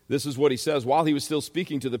Jesus, this is what he says. While he was still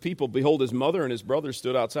speaking to the people, behold, his mother and his brothers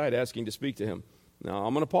stood outside asking to speak to him. Now,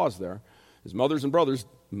 I'm going to pause there. His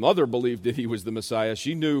mother believed that he was the Messiah.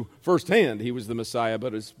 She knew firsthand he was the Messiah,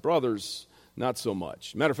 but his brothers, not so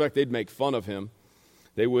much. Matter of fact, they'd make fun of him.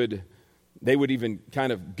 They would even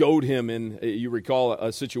kind of goad him in. You recall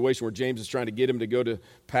a situation where James is trying to get him to go to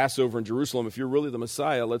Passover in Jerusalem. If you're really the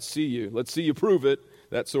Messiah, let's see you prove it,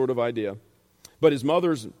 that sort of idea. But his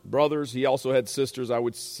mother's brothers, he also had sisters, I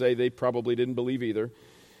would say they probably didn't believe either.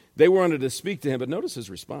 They wanted to speak to him, but notice his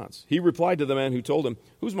response. He replied to the man who told him,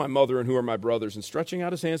 who's my mother and who are my brothers? And stretching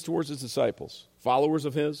out his hands towards his disciples, followers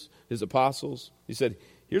of his apostles, he said,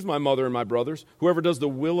 here's my mother and my brothers. Whoever does the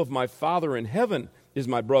will of my Father in heaven is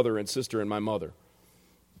my brother and sister and my mother.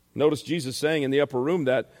 Notice Jesus saying in the upper room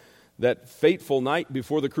that fateful night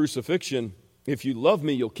before the crucifixion, if you love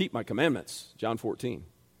me, you'll keep my commandments. John 14.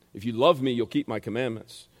 If you love me, you'll keep my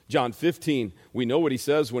commandments. John 15, we know what he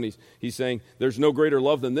says when he's saying, there's no greater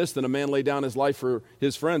love than this, than a man lay down his life for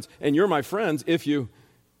his friends. And you're my friends if you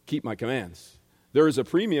keep my commands. There is a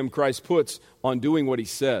premium Christ puts on doing what he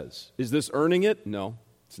says. Is this earning it? No,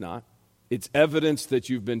 it's not. It's evidence that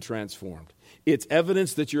you've been transformed. It's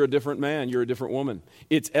evidence that you're a different man, you're a different woman.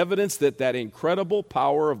 It's evidence that that incredible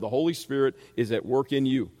power of the Holy Spirit is at work in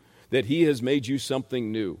you, that he has made you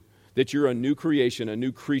something new, that you're a new creation, a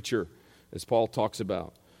new creature, as Paul talks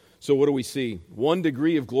about. So what do we see? One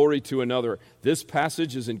degree of glory to another. This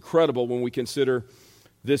passage is incredible when we consider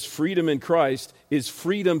this freedom in Christ is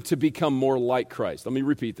freedom to become more like Christ. Let me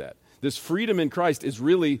repeat that. This freedom in Christ is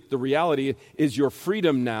really, the reality is your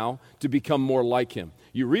freedom now to become more like him.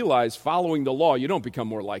 You realize following the law, you don't become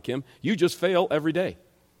more like him. You just fail every day.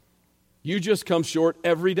 You just come short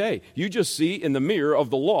every day. You just see in the mirror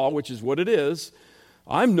of the law, which is what it is,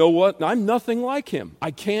 I'm nothing like him.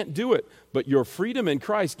 I can't do it. But your freedom in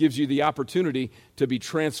Christ gives you the opportunity to be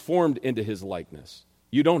transformed into his likeness.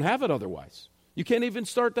 You don't have it otherwise. You can't even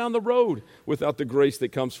start down the road without the grace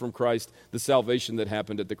that comes from Christ, the salvation that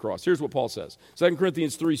happened at the cross. Here's what Paul says, 2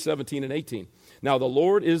 Corinthians 3, 17 and 18. Now the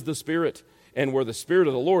Lord is the Spirit, and where the Spirit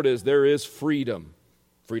of the Lord is, there is freedom.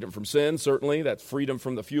 Freedom from sin, certainly. That's freedom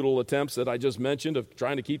from the futile attempts that I just mentioned of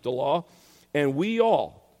trying to keep the law. And we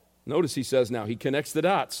all, notice he says now, he connects the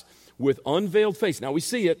dots, with unveiled face. Now we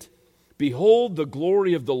see it. Behold the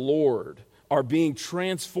glory of the Lord, are being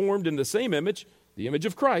transformed in the same image, the image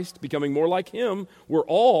of Christ, becoming more like him. We're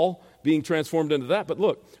all being transformed into that. But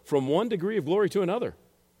look, from one degree of glory to another.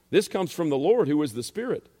 This comes from the Lord who is the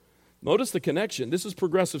Spirit. Notice the connection. This is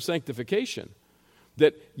progressive sanctification.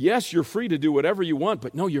 That yes, you're free to do whatever you want,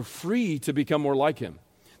 but no, you're free to become more like him.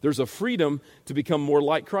 There's a freedom to become more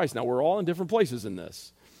like Christ. Now, we're all in different places in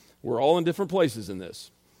this. Of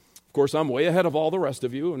course, I'm way ahead of all the rest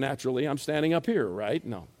of you. Naturally, I'm standing up here, right?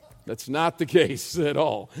 No, that's not the case at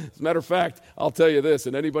all. As a matter of fact, I'll tell you this,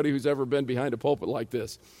 and anybody who's ever been behind a pulpit like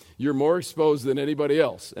this, you're more exposed than anybody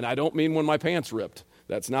else. And I don't mean when my pants ripped.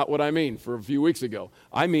 That's not what I mean for a few weeks ago.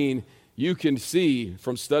 I mean, you can see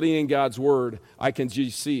from studying God's Word, I can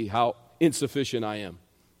just see how insufficient I am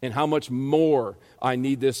and how much more I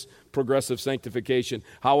need this progressive sanctification,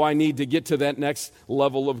 how I need to get to that next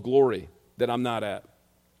level of glory that I'm not at.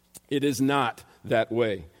 It is not that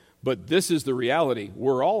way. But this is the reality.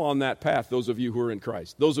 We're all on that path, those of you who are in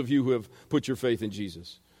Christ, those of you who have put your faith in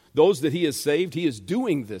Jesus. Those that he has saved, he is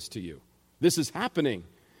doing this to you. This is happening,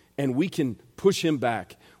 and we can push him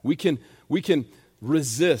back. We can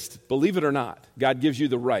resist. Believe it or not, God gives you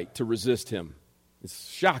the right to resist him. It's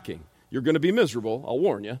shocking. You're going to be miserable, I'll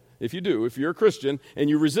warn you, if you do. If you're a Christian and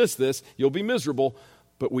you resist this, you'll be miserable.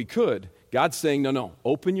 but we could. God's saying, no,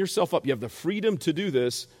 open yourself up. You have the freedom to do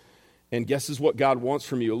this. And guess is what God wants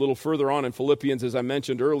from you. A little further on in Philippians, as I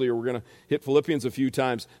mentioned earlier, we're going to hit Philippians a few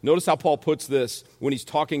times. Notice how Paul puts this when he's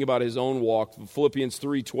talking about his own walk. Philippians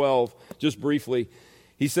 3:12, just briefly.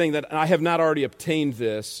 He's saying that I have not already obtained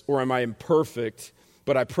this, or am I imperfect,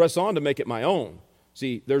 but I press on to make it my own.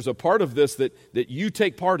 See, there's a part of this that you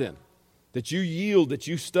take part in, that you yield, that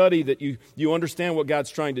you study, that you understand what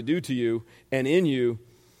God's trying to do to you and in you.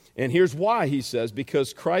 And here's why, he says,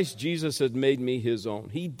 because Christ Jesus had made me his own.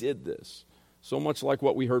 He did this. So much like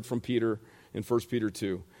what we heard from Peter in 1 Peter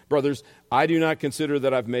 2. Brothers, I do not consider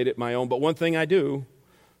that I've made it my own, but one thing I do,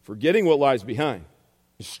 forgetting what lies behind,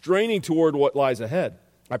 straining toward what lies ahead,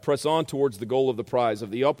 I press on towards the goal of the prize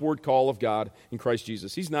of the upward call of God in Christ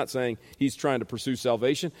Jesus. He's not saying he's trying to pursue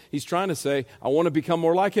salvation. He's trying to say, I want to become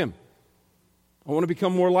more like him. I want to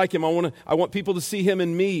become more like him. I want people to see him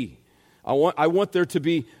in me. I want there to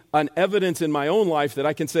be an evidence in my own life that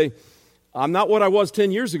I can say, I'm not what I was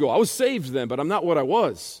 10 years ago. I was saved then, but I'm not what I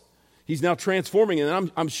was. He's now transforming,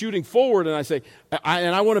 and I'm shooting forward, and I say,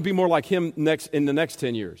 I want to be more like him in the next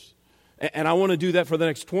 10 years. And I want to do that for the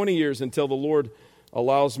next 20 years until the Lord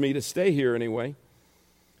allows me to stay here anyway.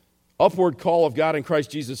 Upward call of God in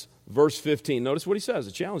Christ Jesus, verse 15. Notice what he says,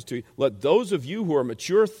 a challenge to you. Let those of you who are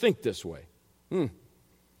mature think this way.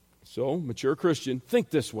 So, mature Christian,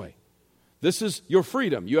 think this way. This is your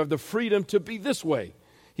freedom. You have the freedom to be this way.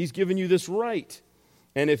 He's given you this right.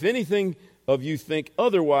 And if anything of you think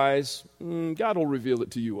otherwise, God will reveal it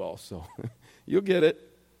to you also. You'll get it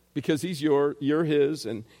because you're his,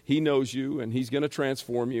 and he knows you, and he's going to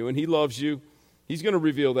transform you, and he loves you. He's going to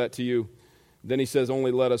reveal that to you. Then he says,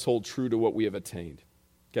 only let us hold true to what we have attained.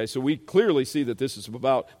 Okay, so we clearly see that this is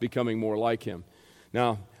about becoming more like him.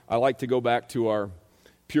 Now, I like to go back to our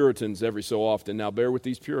Puritans every so often. Now, bear with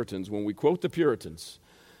these Puritans. When we quote the Puritans,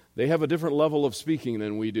 they have a different level of speaking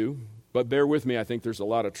than we do. But bear with me, I think there's a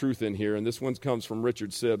lot of truth in here. And this one comes from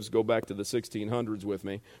Richard Sibbes. Go back to the 1600s with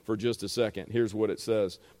me for just a second. Here's what it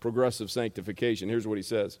says. Progressive sanctification. Here's what he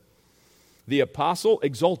says. The apostle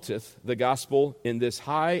exalteth the gospel in this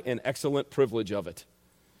high and excellent privilege of it,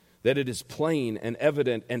 that it is plain and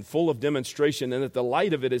evident and full of demonstration, and that the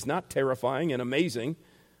light of it is not terrifying and amazing,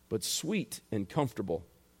 but sweet and comfortable.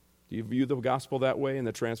 Do you view the gospel that way and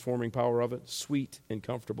the transforming power of it? Sweet and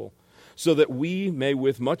comfortable. So that we may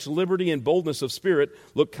with much liberty and boldness of spirit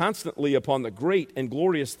look constantly upon the great and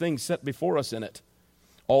glorious things set before us in it,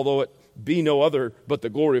 although it be no other but the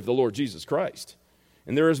glory of the Lord Jesus Christ.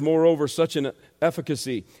 And there is moreover such an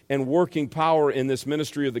efficacy and working power in this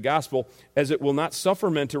ministry of the gospel as it will not suffer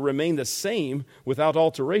men to remain the same without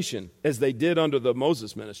alteration as they did under the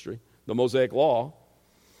Moses ministry, the Mosaic law.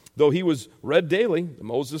 Though he was read daily,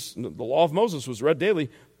 the law of Moses was read daily,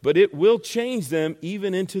 but it will change them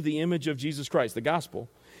even into the image of Jesus Christ, the gospel,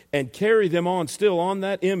 and carry them on still on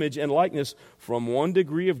that image and likeness from one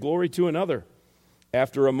degree of glory to another,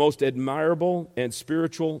 after a most admirable and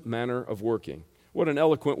spiritual manner of working. What an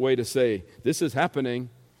eloquent way to say, this is happening,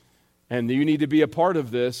 and you need to be a part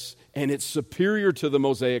of this, and it's superior to the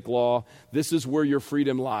Mosaic law. This is where your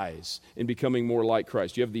freedom lies in becoming more like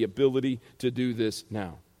Christ. You have the ability to do this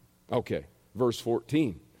now. Okay, verse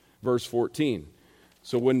 14. Verse 14.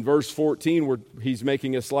 So when verse 14, he's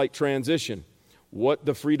making a slight transition. What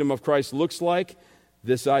the freedom of Christ looks like,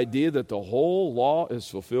 this idea that the whole law is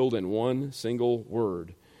fulfilled in one single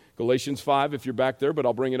word. Galatians 5, if you're back there, but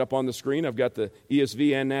I'll bring it up on the screen. I've got the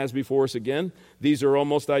ESV and NASB for us again. These are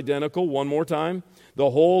almost identical. One more time.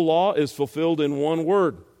 The whole law is fulfilled in one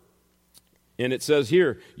word. And it says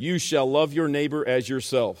here, you shall love your neighbor as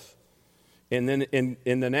yourself. And then in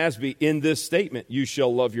the NASB, in this statement, you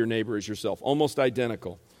shall love your neighbor as yourself. Almost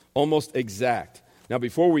identical, almost exact. Now,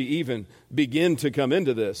 before we even begin to come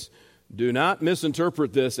into this, do not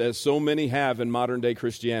misinterpret this as so many have in modern day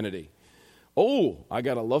Christianity. Oh, I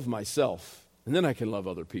got to love myself, and then I can love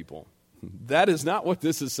other people. That is not what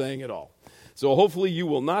this is saying at all. So hopefully you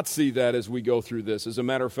will not see that as we go through this. As a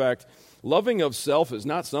matter of fact, loving of self is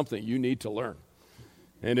not something you need to learn.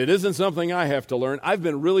 And it isn't something I have to learn. I've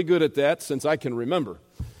been really good at that since I can remember.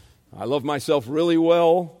 I love myself really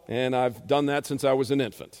well, and I've done that since I was an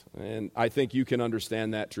infant. And I think you can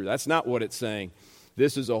understand that true. That's not what it's saying.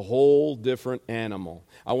 This is a whole different animal.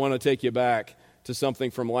 I want to take you back to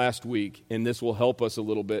something from last week, and this will help us a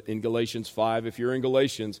little bit in Galatians 5. If you're in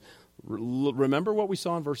Galatians, remember what we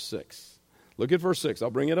saw in verse 6. Look at verse 6.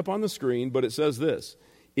 I'll bring it up on the screen, but it says this.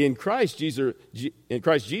 In Christ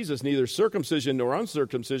Jesus, neither circumcision nor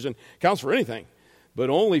uncircumcision counts for anything, but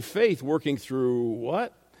only faith working through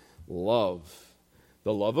what? Love.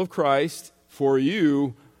 The love of Christ for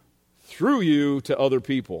you through you to other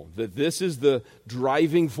people, that this is the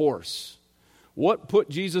driving force. What put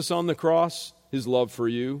Jesus on the cross? His love for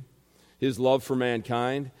you, his love for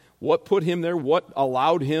mankind. What put him there? What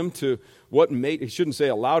allowed him to, I shouldn't say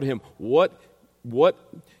allowed him, what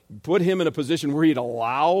put him in a position where he'd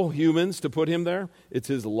allow humans to put him there? It's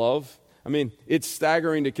his love. I mean, it's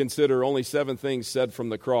staggering to consider only 7 things said from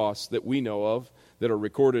the cross that we know of that are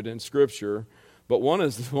recorded in Scripture. But one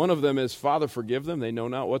of them is, Father, forgive them. They know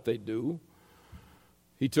not what they do.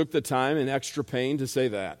 He took the time and extra pain to say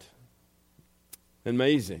that.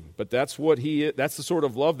 Amazing. But that's that's the sort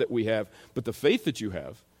of love that we have. But the faith that you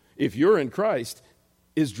have, if you're in Christ,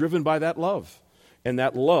 is driven by that love. And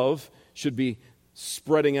that love should be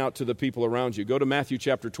spreading out to the people around you. Go to Matthew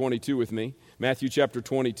chapter 22 with me. Matthew chapter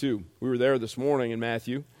 22. We were there this morning in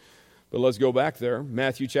Matthew, but let's go back there.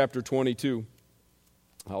 Matthew chapter 22.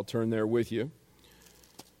 I'll turn there with you.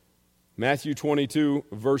 Matthew 22,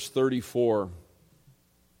 verse 34.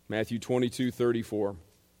 Matthew 22, 34.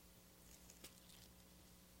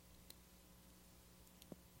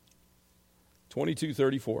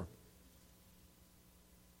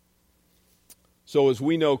 So as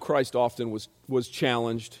we know, Christ often was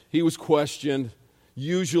challenged. He was questioned,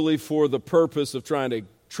 usually for the purpose of trying to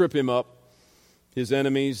trip him up. His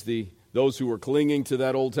enemies, those who were clinging to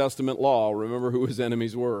that Old Testament law, remember who his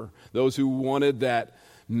enemies were. Those who wanted that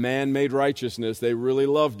man-made righteousness, they really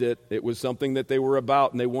loved it. It was something that they were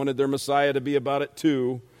about, and they wanted their Messiah to be about it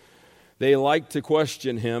too. They liked to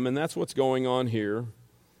question him, and that's what's going on here.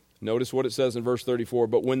 Notice what it says in verse 34.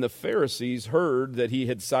 But when the Pharisees heard that he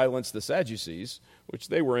had silenced the Sadducees, which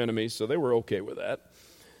they were enemies, so they were okay with that,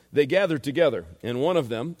 they gathered together. And one of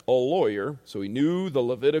them, a lawyer, so he knew the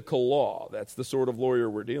Levitical law, that's the sort of lawyer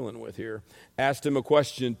we're dealing with here, asked him a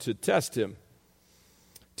question to test him.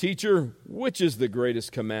 Teacher, which is the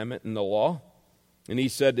greatest commandment in the law? And he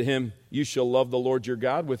said to him, you shall love the Lord your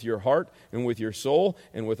God with your heart and with your soul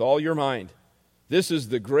and with all your mind. This is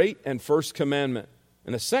the great and first commandment.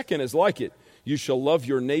 And the second is like it. You shall love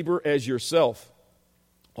your neighbor as yourself.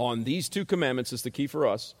 On these 2 commandments is the key for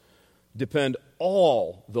us. Depend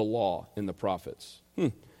all the law and the prophets.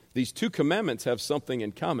 These 2 commandments have something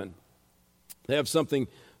in common. They have something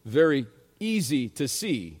very easy to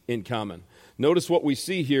see in common. Notice what we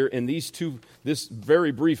see here in this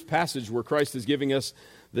very brief passage where Christ is giving us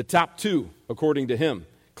the top 2 according to him.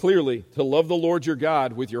 Clearly, to love the Lord your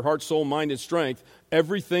God with your heart, soul, mind, and strength,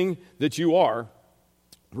 everything that you are,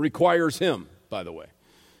 requires him, by the way.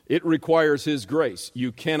 It requires his grace.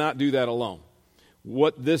 You cannot do that alone.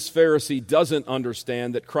 What this Pharisee doesn't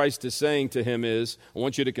understand that Christ is saying to him is, I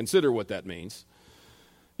want you to consider what that means.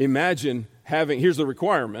 Imagine here's the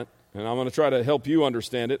requirement, and I'm going to try to help you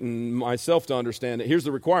understand it and myself to understand it. Here's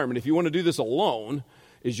the requirement. If you want to do this alone,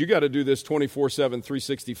 is you got to do this 24/7,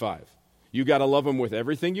 365. You got to love him with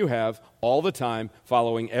everything you have, all the time,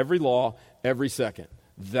 following every law, every second.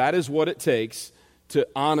 That is what it takes to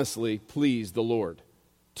honestly please the Lord,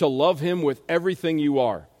 to love him with everything you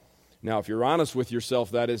are. Now, if you're honest with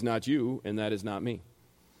yourself, that is not you, and that is not me.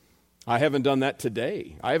 I haven't done that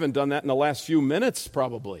today. I haven't done that in the last few minutes,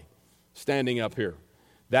 probably, standing up here.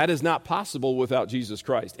 That is not possible without Jesus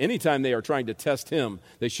Christ. Anytime they are trying to test him,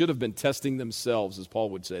 they should have been testing themselves, as Paul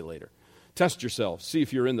would say later. Test yourself. See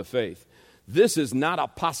if you're in the faith. This is not a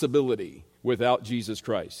possibility without Jesus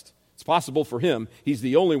Christ. It's possible for him. He's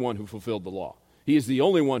the only one who fulfilled the law. He is the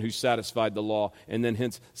only one who satisfied the law and then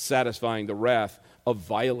hence satisfying the wrath of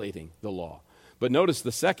violating the law. But notice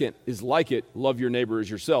the second is like it, love your neighbor as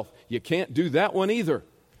yourself. You can't do that one either.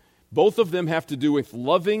 Both of them have to do with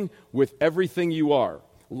loving with everything you are,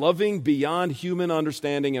 loving beyond human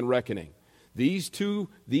understanding and reckoning. These two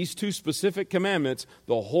specific commandments,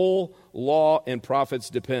 the whole law and prophets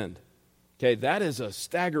depend. Okay, that is a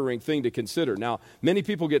staggering thing to consider. Now, many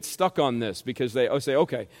people get stuck on this because they say,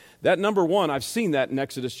 okay, that number 1, I've seen that in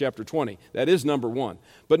Exodus chapter 20. That is number 1.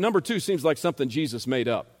 But number 2 seems like something Jesus made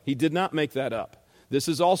up. He did not make that up. This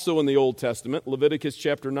is also in the Old Testament, Leviticus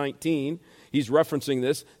chapter 19. He's referencing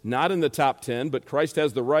this, not in the top 10, but Christ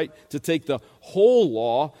has the right to take the whole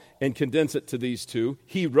law and condense it to these 2.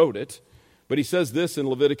 He wrote it. But he says this in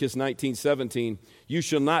Leviticus 19:17, you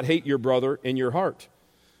shall not hate your brother in your heart.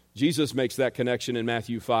 Jesus makes that connection in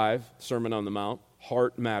Matthew 5, Sermon on the Mount.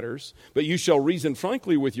 Heart matters. But you shall reason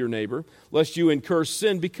frankly with your neighbor, lest you incur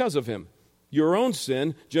sin because of him. Your own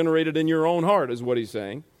sin generated in your own heart is what he's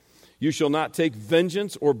saying. You shall not take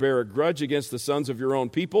vengeance or bear a grudge against the sons of your own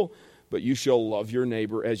people, but you shall love your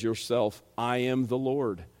neighbor as yourself. I am the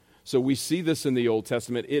Lord. So we see this in the Old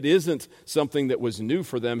Testament. It isn't something that was new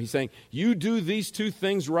for them. He's saying, you do these 2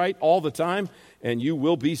 things right all the time, and you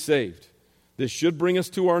will be saved. This should bring us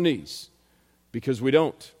to our knees, because we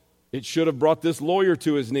don't. It should have brought this lawyer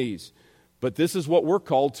to his knees. But this is what we're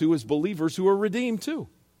called to as believers who are redeemed too.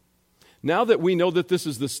 Now that we know that this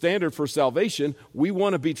is the standard for salvation, we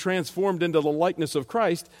want to be transformed into the likeness of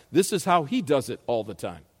Christ. This is how he does it all the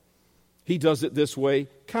time. He does it this way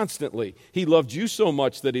constantly. He loved you so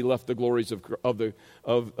much that he left the glories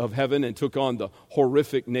of heaven and took on the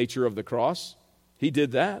horrific nature of the cross. He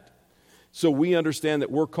did that. So we understand that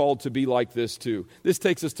we're called to be like this too. This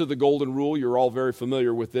takes us to the golden rule. You're all very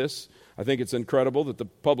familiar with this. I think it's incredible that the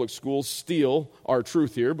public schools steal our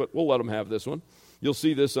truth here, but we'll let them have this one. You'll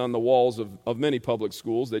see this on the walls of many public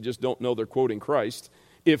schools. They just don't know they're quoting Christ.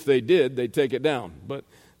 If they did, they'd take it down. But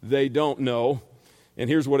they don't know. And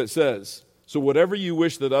here's what it says. So whatever you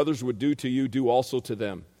wish that others would do to you, do also to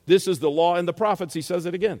them. This is the law and the prophets. He says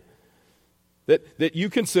it again. That you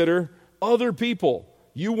consider other people.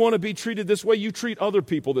 You want to be treated this way, you treat other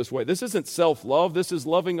people this way. This isn't self-love. This is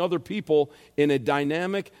loving other people in a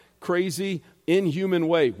dynamic, crazy, inhuman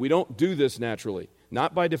way. We don't do this naturally,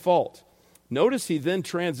 not by default. Notice he then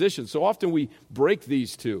transitions. So often we break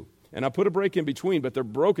these two. And I put a break in between, but they're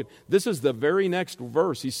broken. This is the very next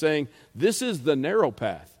verse. He's saying, this is the narrow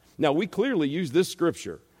path. Now, we clearly use this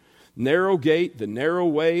scripture. Narrow gate, the narrow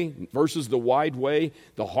way versus the wide way,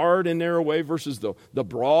 the hard and narrow way versus the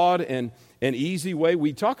broad and easy way.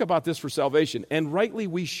 We talk about this for salvation, and rightly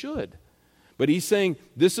we should. But he's saying,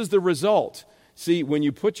 this is the result. See, when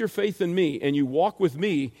you put your faith in me and you walk with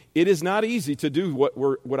me, it is not easy to do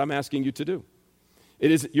what I'm asking you to do.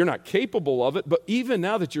 You're not capable of it, but even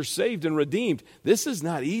now that you're saved and redeemed, this is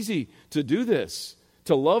not easy to do this,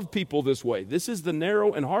 to love people this way. This is the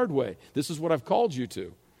narrow and hard way. This is what I've called you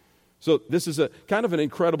to. So this is a kind of an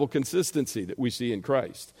incredible consistency that we see in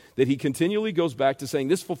Christ, that he continually goes back to saying,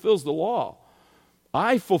 this fulfills the law.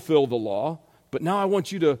 I fulfill the law, but now I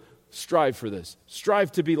want you to strive for this.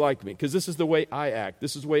 Strive to be like me, because this is the way I act.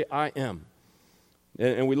 This is the way I am.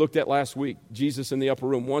 And we looked at last week, Jesus in the upper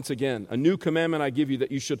room, once again, a new commandment I give you,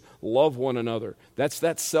 that you should love one another. That's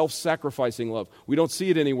that self-sacrificing love. We don't see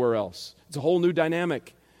it anywhere else. It's a whole new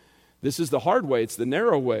dynamic. This is the hard way. It's the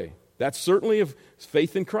narrow way. That's certainly of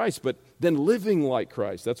faith in Christ, but then living like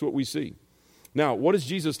Christ. That's what we see. Now, what is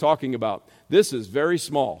Jesus talking about? This is very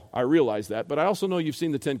small. I realize that, but I also know you've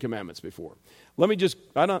seen the Ten Commandments before. We're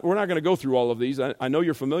not going to go through all of these. I know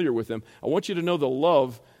you're familiar with them. I want you to know the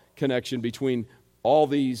love connection between all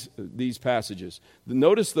these passages.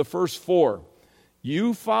 Notice the first four.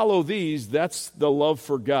 You follow these, that's the love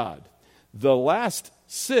for God. The last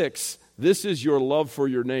six, this is your love for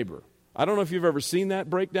your neighbor. I don't know if you've ever seen that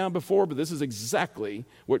breakdown before, but this is exactly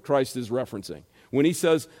what Christ is referencing. When he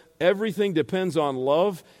says everything depends on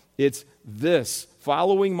love, it's this.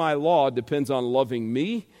 Following my law depends on loving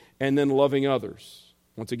me and then loving others.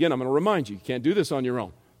 Once again, I'm going to remind you, you can't do this on your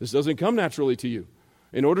own. This doesn't come naturally to you.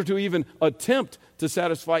 In order to even attempt to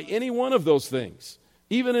satisfy any one of those things,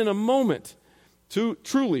 even in a moment,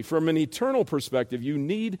 truly, from an eternal perspective, you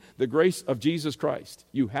need the grace of Jesus Christ.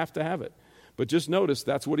 You have to have it. But just notice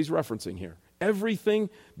that's what he's referencing here. Everything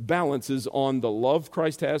balances on the love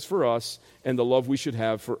Christ has for us and the love we should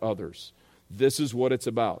have for others. This is what it's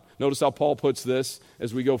about. Notice how Paul puts this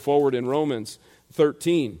as we go forward in Romans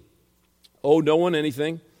 13. Owe no one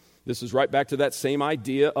anything. This is right back to that same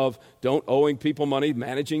idea of don't owing people money,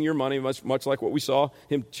 managing your money, much like what we saw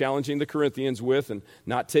him challenging the Corinthians with, and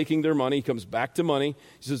not taking their money. He comes back to money.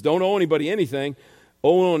 He says, don't owe anybody anything.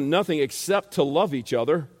 Owe nothing except to love each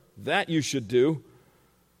other. That you should do.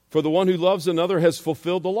 For the one who loves another has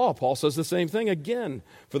fulfilled the law. Paul says the same thing again.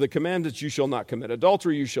 For the commandments, you shall not commit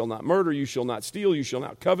adultery, you shall not murder, you shall not steal, you shall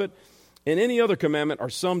not covet, and any other commandment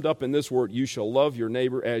are summed up in this word, you shall love your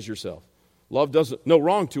neighbor as yourself. Love doesn't no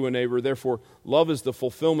wrong to a neighbor, therefore love is the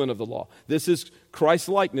fulfillment of the law. This is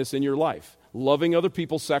Christ-likeness in your life. Loving other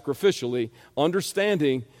people sacrificially,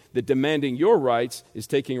 understanding that demanding your rights is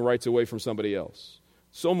taking rights away from somebody else.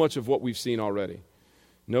 So much of what we've seen already.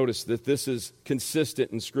 Notice that this is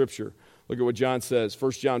consistent in Scripture. Look at what John says,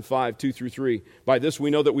 1 John 5, 2 through 3. By this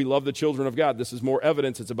we know that we love the children of God. This is more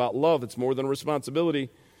evidence. It's about love. It's more than a responsibility.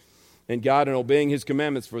 And God and obeying his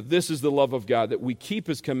commandments. For this is the love of God, that we keep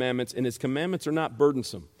his commandments, and his commandments are not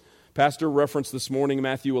burdensome. Pastor referenced this morning,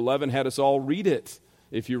 Matthew 11, had us all read it,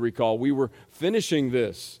 if you recall. We were finishing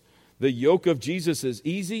this. The yoke of Jesus is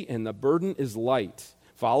easy and the burden is light.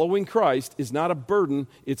 Following Christ is not a burden,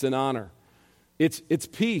 it's an honor. It's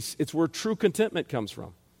peace. It's where true contentment comes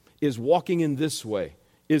from, is walking in this way.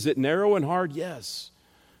 Is it narrow and hard? Yes.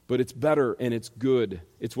 But it's better and it's good.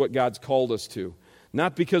 It's what God's called us to.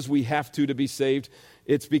 Not because we have to be saved,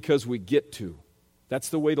 it's because we get to. That's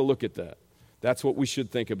the way to look at that. That's what we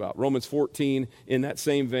should think about. Romans 14, in that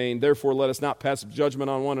same vein, therefore let us not pass judgment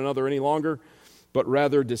on one another any longer, but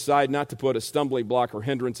rather decide not to put a stumbling block or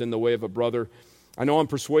hindrance in the way of a brother. I know I'm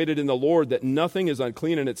persuaded in the Lord that nothing is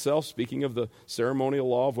unclean in itself, speaking of the ceremonial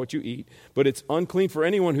law of what you eat, but it's unclean for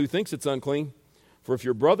anyone who thinks it's unclean. For if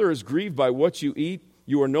your brother is grieved by what you eat,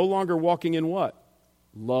 you are no longer walking in what?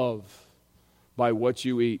 Love. By what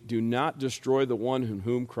you eat. Do not destroy the one in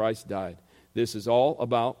whom Christ died. This is all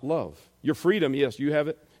about love. Your freedom, yes, you have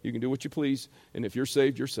it. You can do what you please. And if you're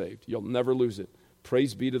saved, you're saved. You'll never lose it.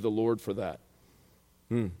 Praise be to the Lord for that.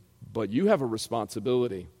 But you have a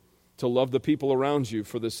responsibility to love the people around you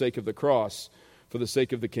for the sake of the cross, for the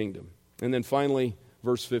sake of the kingdom. And then finally,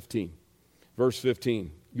 verse 15. Verse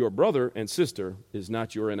 15, your brother and sister is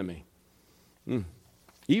not your enemy.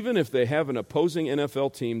 Even if they have an opposing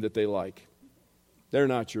NFL team that they like, they're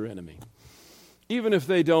not your enemy. Even if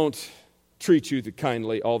they don't treat you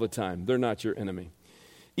kindly all the time, they're not your enemy.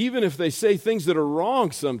 Even if they say things that are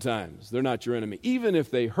wrong sometimes, they're not your enemy. Even if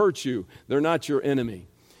they hurt you, they're not your enemy.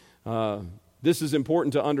 This is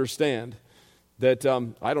important to understand that,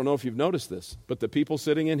 I don't know if you've noticed this, but the people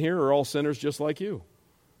sitting in here are all sinners just like you.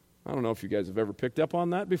 I don't know if you guys have ever picked up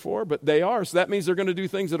on that before, but they are. So that means they're going to do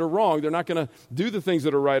things that are wrong. They're not going to do the things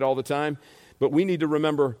that are right all the time. But we need to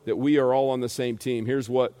remember that we are all on the same team. Here's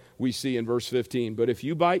what we see in verse 15. But if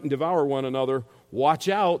you bite and devour one another, watch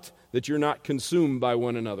out that you're not consumed by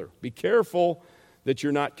one another. Be careful that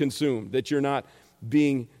you're not consumed, that you're not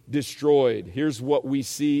being destroyed. Here's what we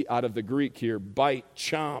see out of the Greek here. Bite,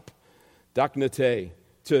 chomp, daknete,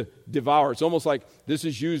 to devour. It's almost like this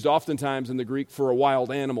is used oftentimes in the Greek for a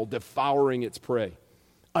wild animal, devouring its prey,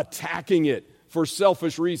 attacking it for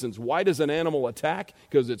selfish reasons. Why does an animal attack?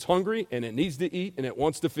 Because it's hungry and it needs to eat and it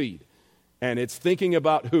wants to feed. And it's thinking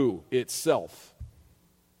about who? Itself.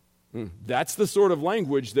 That's the sort of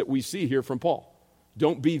language that we see here from Paul.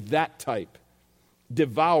 Don't be that type.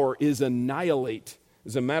 Devour is annihilate.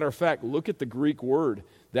 As a matter of fact, look at the Greek word.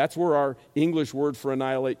 That's where our English word for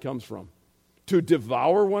annihilate comes from. To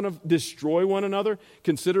devour destroy one another,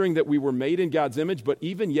 considering that we were made in God's image, but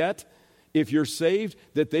even yet, if you're saved,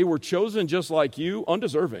 that they were chosen just like you,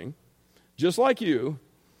 undeserving, just like you,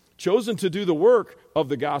 chosen to do the work of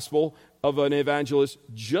the gospel of an evangelist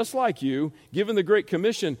just like you, given the Great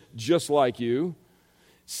Commission just like you,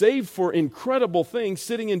 saved for incredible things,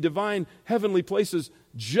 sitting in divine heavenly places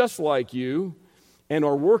just like you, and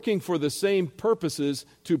are working for the same purposes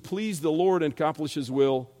to please the Lord and accomplish His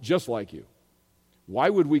will just like you. Why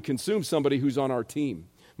would we consume somebody who's on our team?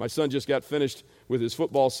 My son just got finished with his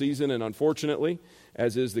football season, and unfortunately,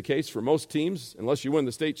 as is the case for most teams, unless you win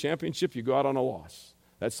the state championship, you go out on a loss.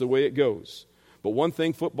 That's the way it goes. But one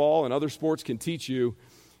thing football and other sports can teach you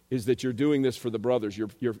is that you're doing this for the brothers,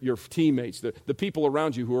 your teammates, the people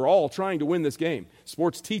around you who are all trying to win this game.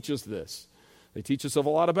 Sports teach us this. They teach us of a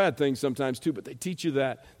lot of bad things sometimes too, but they teach you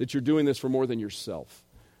that you're doing this for more than yourself.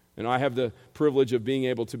 And I have the privilege of being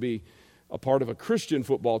able to be a part of a Christian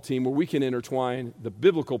football team where we can intertwine the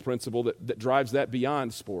biblical principle that drives that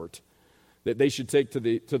beyond sport, that they should take to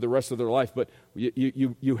the rest of their life. But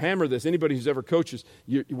you hammer this. Anybody who's ever coaches,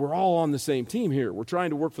 we're all on the same team here. We're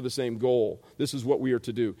trying to work for the same goal. This is what we are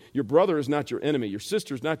to do. Your brother is not your enemy. Your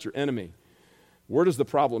sister is not your enemy. Where does the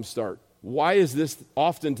problem start? Why is this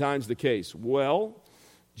oftentimes the case? Well,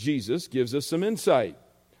 Jesus gives us some insight.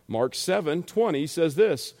 Mark 7:20 says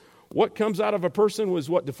this, what comes out of a person is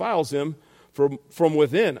what defiles him. From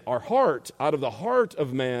within our heart, out of the heart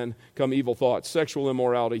of man, come evil thoughts, sexual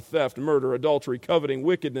immorality, theft, murder, adultery, coveting,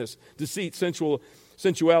 wickedness, deceit,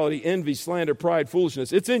 sensuality, envy, slander, pride,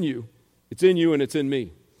 foolishness. It's in you. It's in you and it's in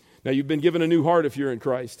me. Now, you've been given a new heart if you're in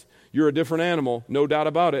Christ. You're a different animal, no doubt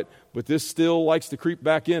about it, but this still likes to creep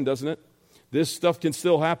back in, doesn't it? This stuff can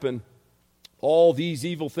still happen. All these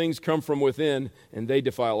evil things come from within, and they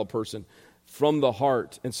defile a person from the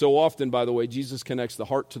heart. And so often, by the way, Jesus connects the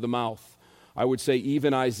heart to the mouth. I would say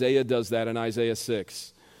even Isaiah does that in Isaiah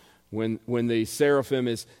 6. When the seraphim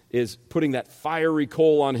is putting that fiery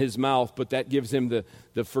coal on his mouth, but that gives him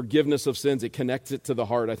the forgiveness of sins. It connects it to the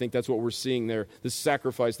heart. I think that's what we're seeing there. This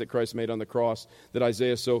sacrifice that Christ made on the cross that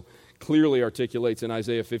Isaiah so clearly articulates in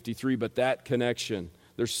Isaiah 53. But that connection,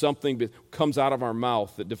 there's something that comes out of our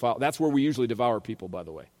mouth that defiles. That's where we usually devour people, by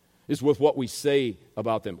the way, is with what we say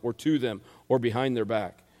about them or to them or behind their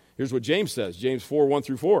back. Here's what James says, James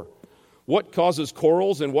 4:1-4. What causes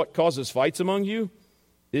quarrels and what causes fights among you?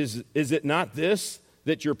 Is it not this,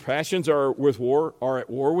 that your passions are at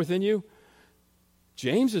war within you?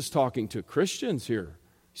 James is talking to Christians here.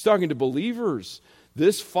 He's talking to believers.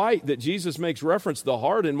 This fight that Jesus makes reference, the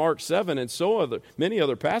heart in Mark 7 and many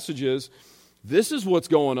other passages, This is what's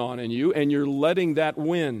going on in you, and you're letting that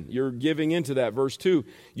win. You're giving into that. Verse 2,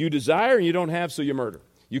 you desire and you don't have, so you murder.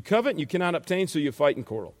 You covet and you cannot obtain, so you fight and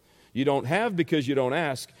quarrel. You don't have because you don't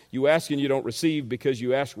ask. You ask and you don't receive because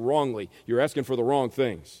you ask wrongly. You're asking for the wrong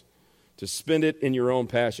things, to spend it in your own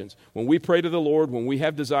passions. When we pray to the Lord, when we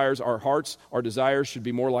have desires, our hearts, our desires should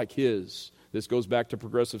be more like His. This goes back to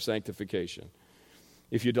progressive sanctification.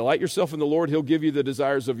 If you delight yourself in the Lord, He'll give you the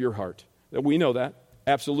desires of your heart. We know that.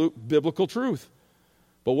 Absolute biblical truth.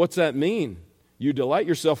 But what's that mean? You delight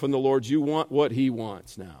yourself in the Lord, you want what He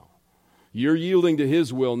wants now. You're yielding to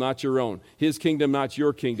His will, not your own. His kingdom, not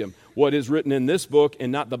your kingdom. What is written in this book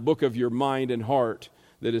and not the book of your mind and heart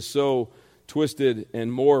that is so twisted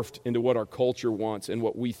and morphed into what our culture wants and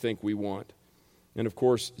what we think we want. And of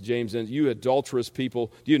course, James ends, you adulterous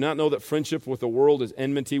people, do you not know that friendship with the world is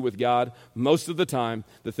enmity with God? Most of the time,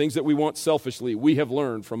 the things that we want selfishly, we have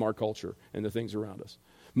learned from our culture and the things around us.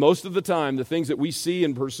 Most of the time, the things that we see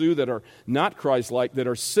and pursue that are not Christ-like, that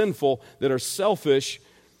are sinful, that are selfish,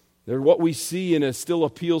 they're what we see and it still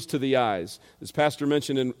appeals to the eyes. As Pastor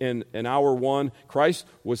mentioned in hour 1, Christ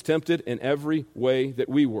was tempted in every way that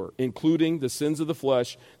we were, including the sins of the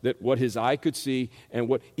flesh, that what His eye could see, and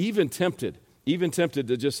what even tempted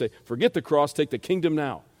to just say, forget the cross, take the kingdom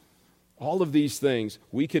now. All of these things,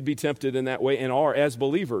 we could be tempted in that way and are as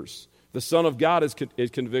believers. The Son of God is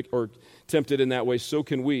tempted in that way, so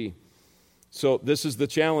can we. So this is the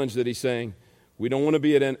challenge that he's saying. We don't want to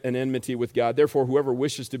be at an enmity with God. Therefore, whoever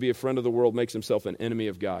wishes to be a friend of the world makes himself an enemy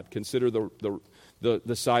of God. Consider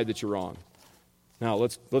the side that you're on. Now,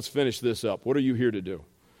 let's finish this up. What are you here to do?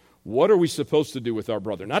 What are we supposed to do with our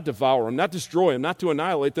brother? Not devour them, not destroy them, not to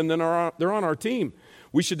annihilate them. Then they're on our team.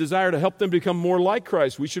 We should desire to help them become more like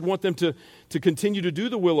Christ. We should want them to continue to do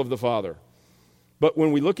the will of the Father. But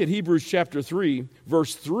when we look at Hebrews chapter 3,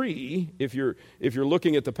 verse 3, if you're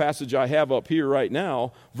looking at the passage I have up here right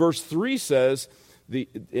now, verse 3 says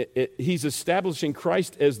he's establishing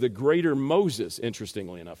Christ as the greater Moses,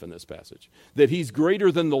 interestingly enough, in this passage. That he's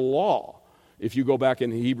greater than the law, if you go back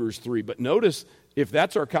in Hebrews 3. But notice, if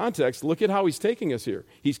that's our context, look at how he's taking us here.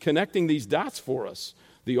 He's connecting these dots for us.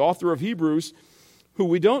 The author of Hebrews, who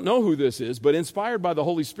we don't know who this is, but inspired by the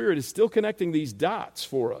Holy Spirit, is still connecting these dots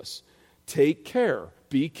for us. Take care,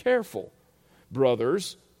 be careful,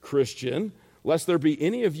 brothers, Christian, lest there be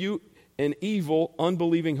any of you an evil,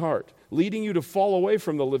 unbelieving heart, leading you to fall away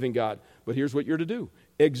from the living God. But here's what you're to do.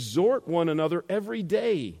 Exhort one another every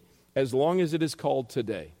day, as long as it is called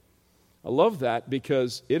today. I love that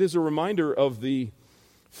because it is a reminder of the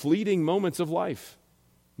fleeting moments of life.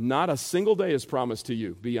 Not a single day is promised to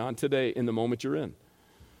you beyond today in the moment you're in.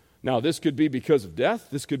 Now, this could be because of death.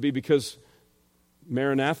 This could be because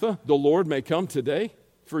Maranatha, the Lord may come today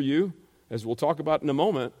for you, as we'll talk about in a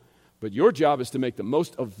moment. But your job is to make the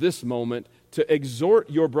most of this moment, to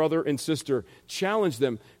exhort your brother and sister, challenge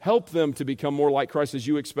them, help them to become more like Christ as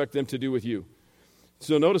you expect them to do with you.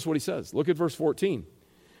 So notice what he says. Look at verse 14.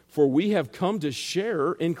 For we have come to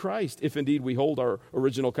share in Christ, if indeed we hold our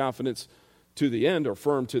original confidence to the end, or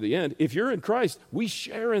firm to the end. If you're in Christ, we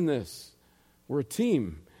share in this. We're a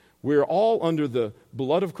team. We're all under the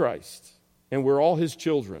blood of Christ, and we're all His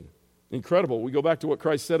children. Incredible. We go back to what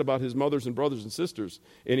Christ said about His mothers and brothers and sisters.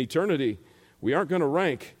 In eternity, we aren't going to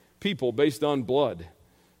rank people based on blood,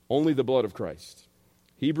 only the blood of Christ.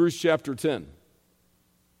 Hebrews chapter 10.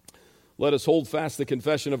 Let us hold fast the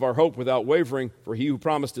confession of our hope without wavering, for He who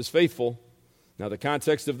promised is faithful. Now, the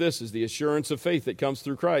context of this is the assurance of faith that comes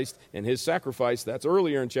through Christ and His sacrifice. That's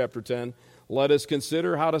earlier in chapter 10. Let us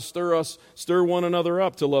consider how to stir one another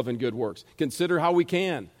up to love and good works. Consider how we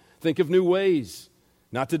can. Think of new ways.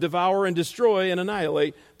 Not to devour and destroy and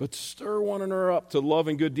annihilate, but stir one another up to love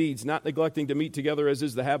and good deeds, not neglecting to meet together as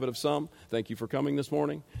is the habit of some. Thank you for coming this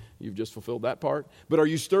morning. You've just fulfilled that part. But are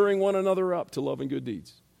you stirring one another up to love and good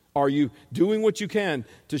deeds? Are you doing what you can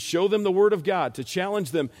to show them the Word of God, to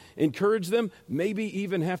challenge them, encourage them, maybe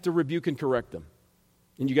even have to rebuke and correct them?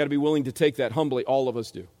 And you got to be willing to take that humbly. All of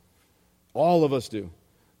us do. All of us do.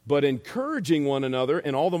 But encouraging one another,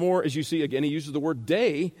 and all the more, as you see, again, he uses the word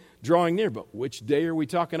day, drawing near. But which day are we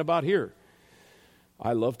talking about here?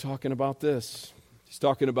 I love talking about this. He's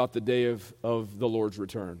talking about the day of the Lord's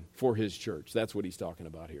return for His church. That's what he's talking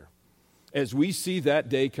about here. As we see that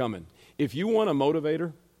day coming, if you want a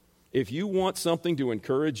motivator, if you want something to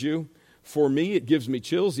encourage you, for me, it gives me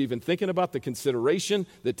chills even thinking about the consideration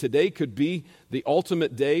that today could be the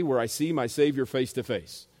ultimate day where I see my Savior face to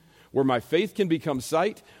face, where my faith can become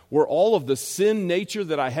sight, where all of the sin nature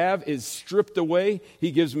that I have is stripped away.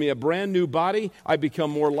 He gives me a brand new body. I become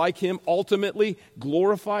more like Him, ultimately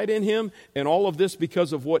glorified in Him, and all of this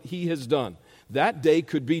because of what He has done. That day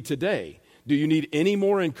could be today. Do you need any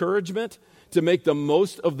more encouragement to make the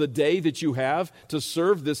most of the day that you have to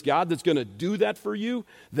serve this God that's going to do that for you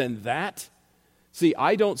than that? See,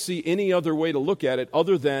 I don't see any other way to look at it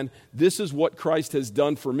other than this is what Christ has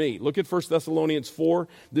done for me. Look at 1 Thessalonians 4.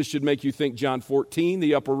 This should make you think John 14,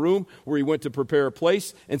 the upper room, where he went to prepare a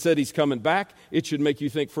place and said he's coming back. It should make you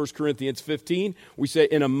think 1 Corinthians 15. We say,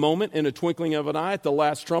 in a moment, in a twinkling of an eye, at the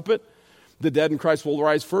last trumpet, the dead in Christ will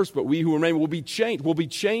rise first, but we who remain will be changed. We'll be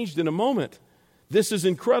changed in a moment. This is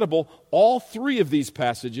incredible. All three of these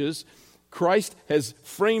passages, Christ has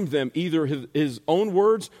framed them either his own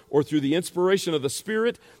words or through the inspiration of the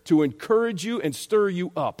Spirit to encourage you and stir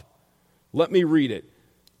you up. Let me read it.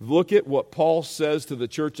 Look at what Paul says to the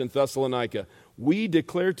church in Thessalonica. We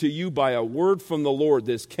declare to you by a word from the Lord,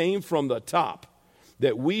 this came from the top,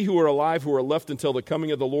 that we who are alive, who are left until the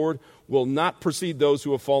coming of the Lord, will not precede those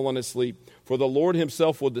who have fallen asleep. For the Lord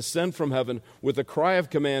himself will descend from heaven with a cry of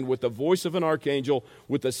command, with the voice of an archangel,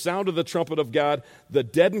 with the sound of the trumpet of God. The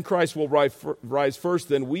dead in Christ will rise first.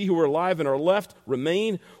 Then we who are alive and are left,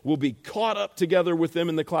 remain, will be caught up together with them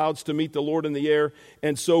in the clouds to meet the Lord in the air.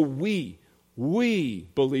 And so we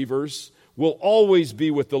believers, will always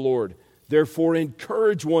be with the Lord. Therefore,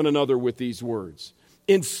 encourage one another with these words.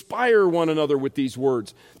 Inspire one another with these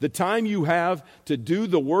words. The time you have to do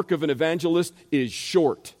the work of an evangelist is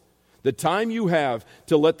short. The time you have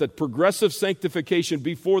to let the progressive sanctification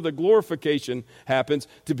before the glorification happens,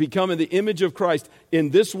 to become in the image of Christ in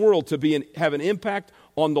this world, to have an impact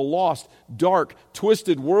on the lost, dark,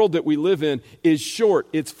 twisted world that we live in is short.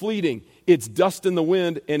 It's fleeting. It's dust in the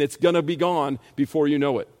wind, and it's going to be gone before you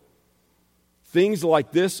know it. Things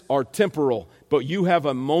like this are temporal, but you have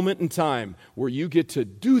a moment in time where you get to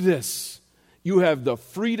do this. You have the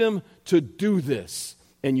freedom to do this,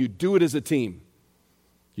 and you do it as a team.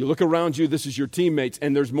 You look around you, this is your teammates,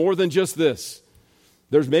 and there's more than just this.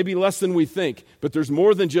 There's maybe less than we think, but there's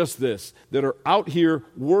more than just this that are out here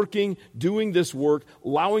working, doing this work,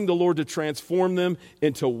 allowing the Lord to transform them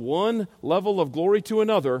into one level of glory to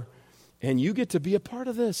another, and you get to be a part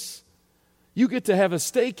of this. You get to have a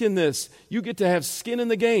stake in this. You get to have skin in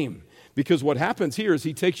the game, because what happens here is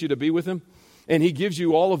he takes you to be with him, and he gives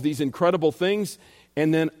you all of these incredible things,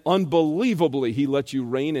 and then unbelievably he lets you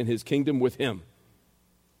reign in his kingdom with him.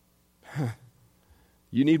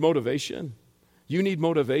 You need motivation. You need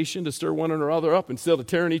motivation to stir one another up instead of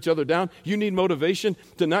tearing each other down. You need motivation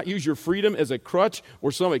to not use your freedom as a crutch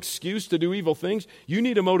or some excuse to do evil things. You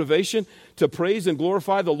need a motivation to praise and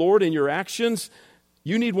glorify the Lord in your actions.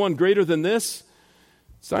 You need one greater than this.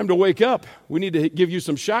 It's time to wake up. We need to give you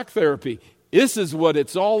some shock therapy. This is what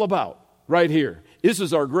it's all about right here. This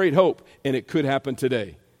is our great hope, and it could happen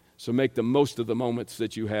today. So make the most of the moments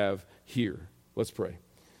that you have here. Let's pray.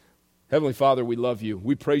 Heavenly Father, we love you.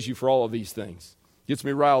 We praise you for all of these things. Gets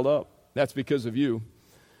me riled up. That's because of you.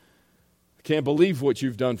 I can't believe what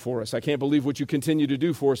you've done for us. I can't believe what you continue to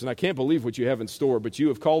do for us, and I can't believe what you have in store. But you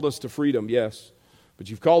have called us to freedom, yes. But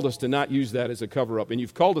you've called us to not use that as a cover-up, and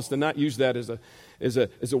you've called us to not use that as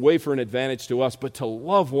a way for an advantage to us, but to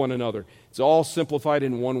love one another. It's all simplified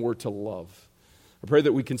in one word, to love. I pray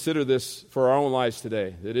that we consider this for our own lives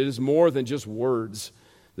today, that it is more than just words,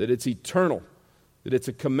 that it's eternal, that it's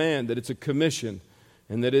a command, that it's a commission,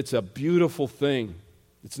 and that it's a beautiful thing.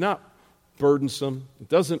 It's not burdensome. It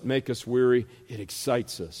doesn't make us weary. It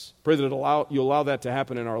excites us. Pray that you allow that to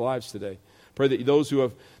happen in our lives today. Pray that those who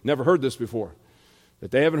have never heard this before,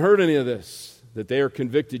 that they haven't heard any of this, that they are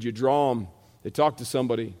convicted. You draw them. They talk to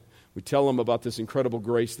somebody. We tell them about this incredible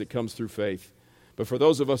grace that comes through faith. But for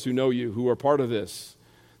those of us who know you, who are part of this,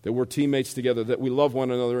 that we're teammates together, that we love one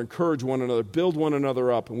another, encourage one another, build one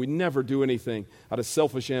another up, and we never do anything out of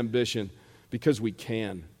selfish ambition because we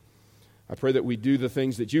can. I pray that we do the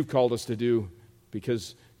things that you've called us to do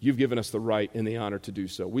because you've given us the right and the honor to do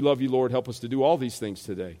so. We love you, Lord. Help us to do all these things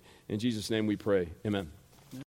today. In Jesus' name we pray. Amen.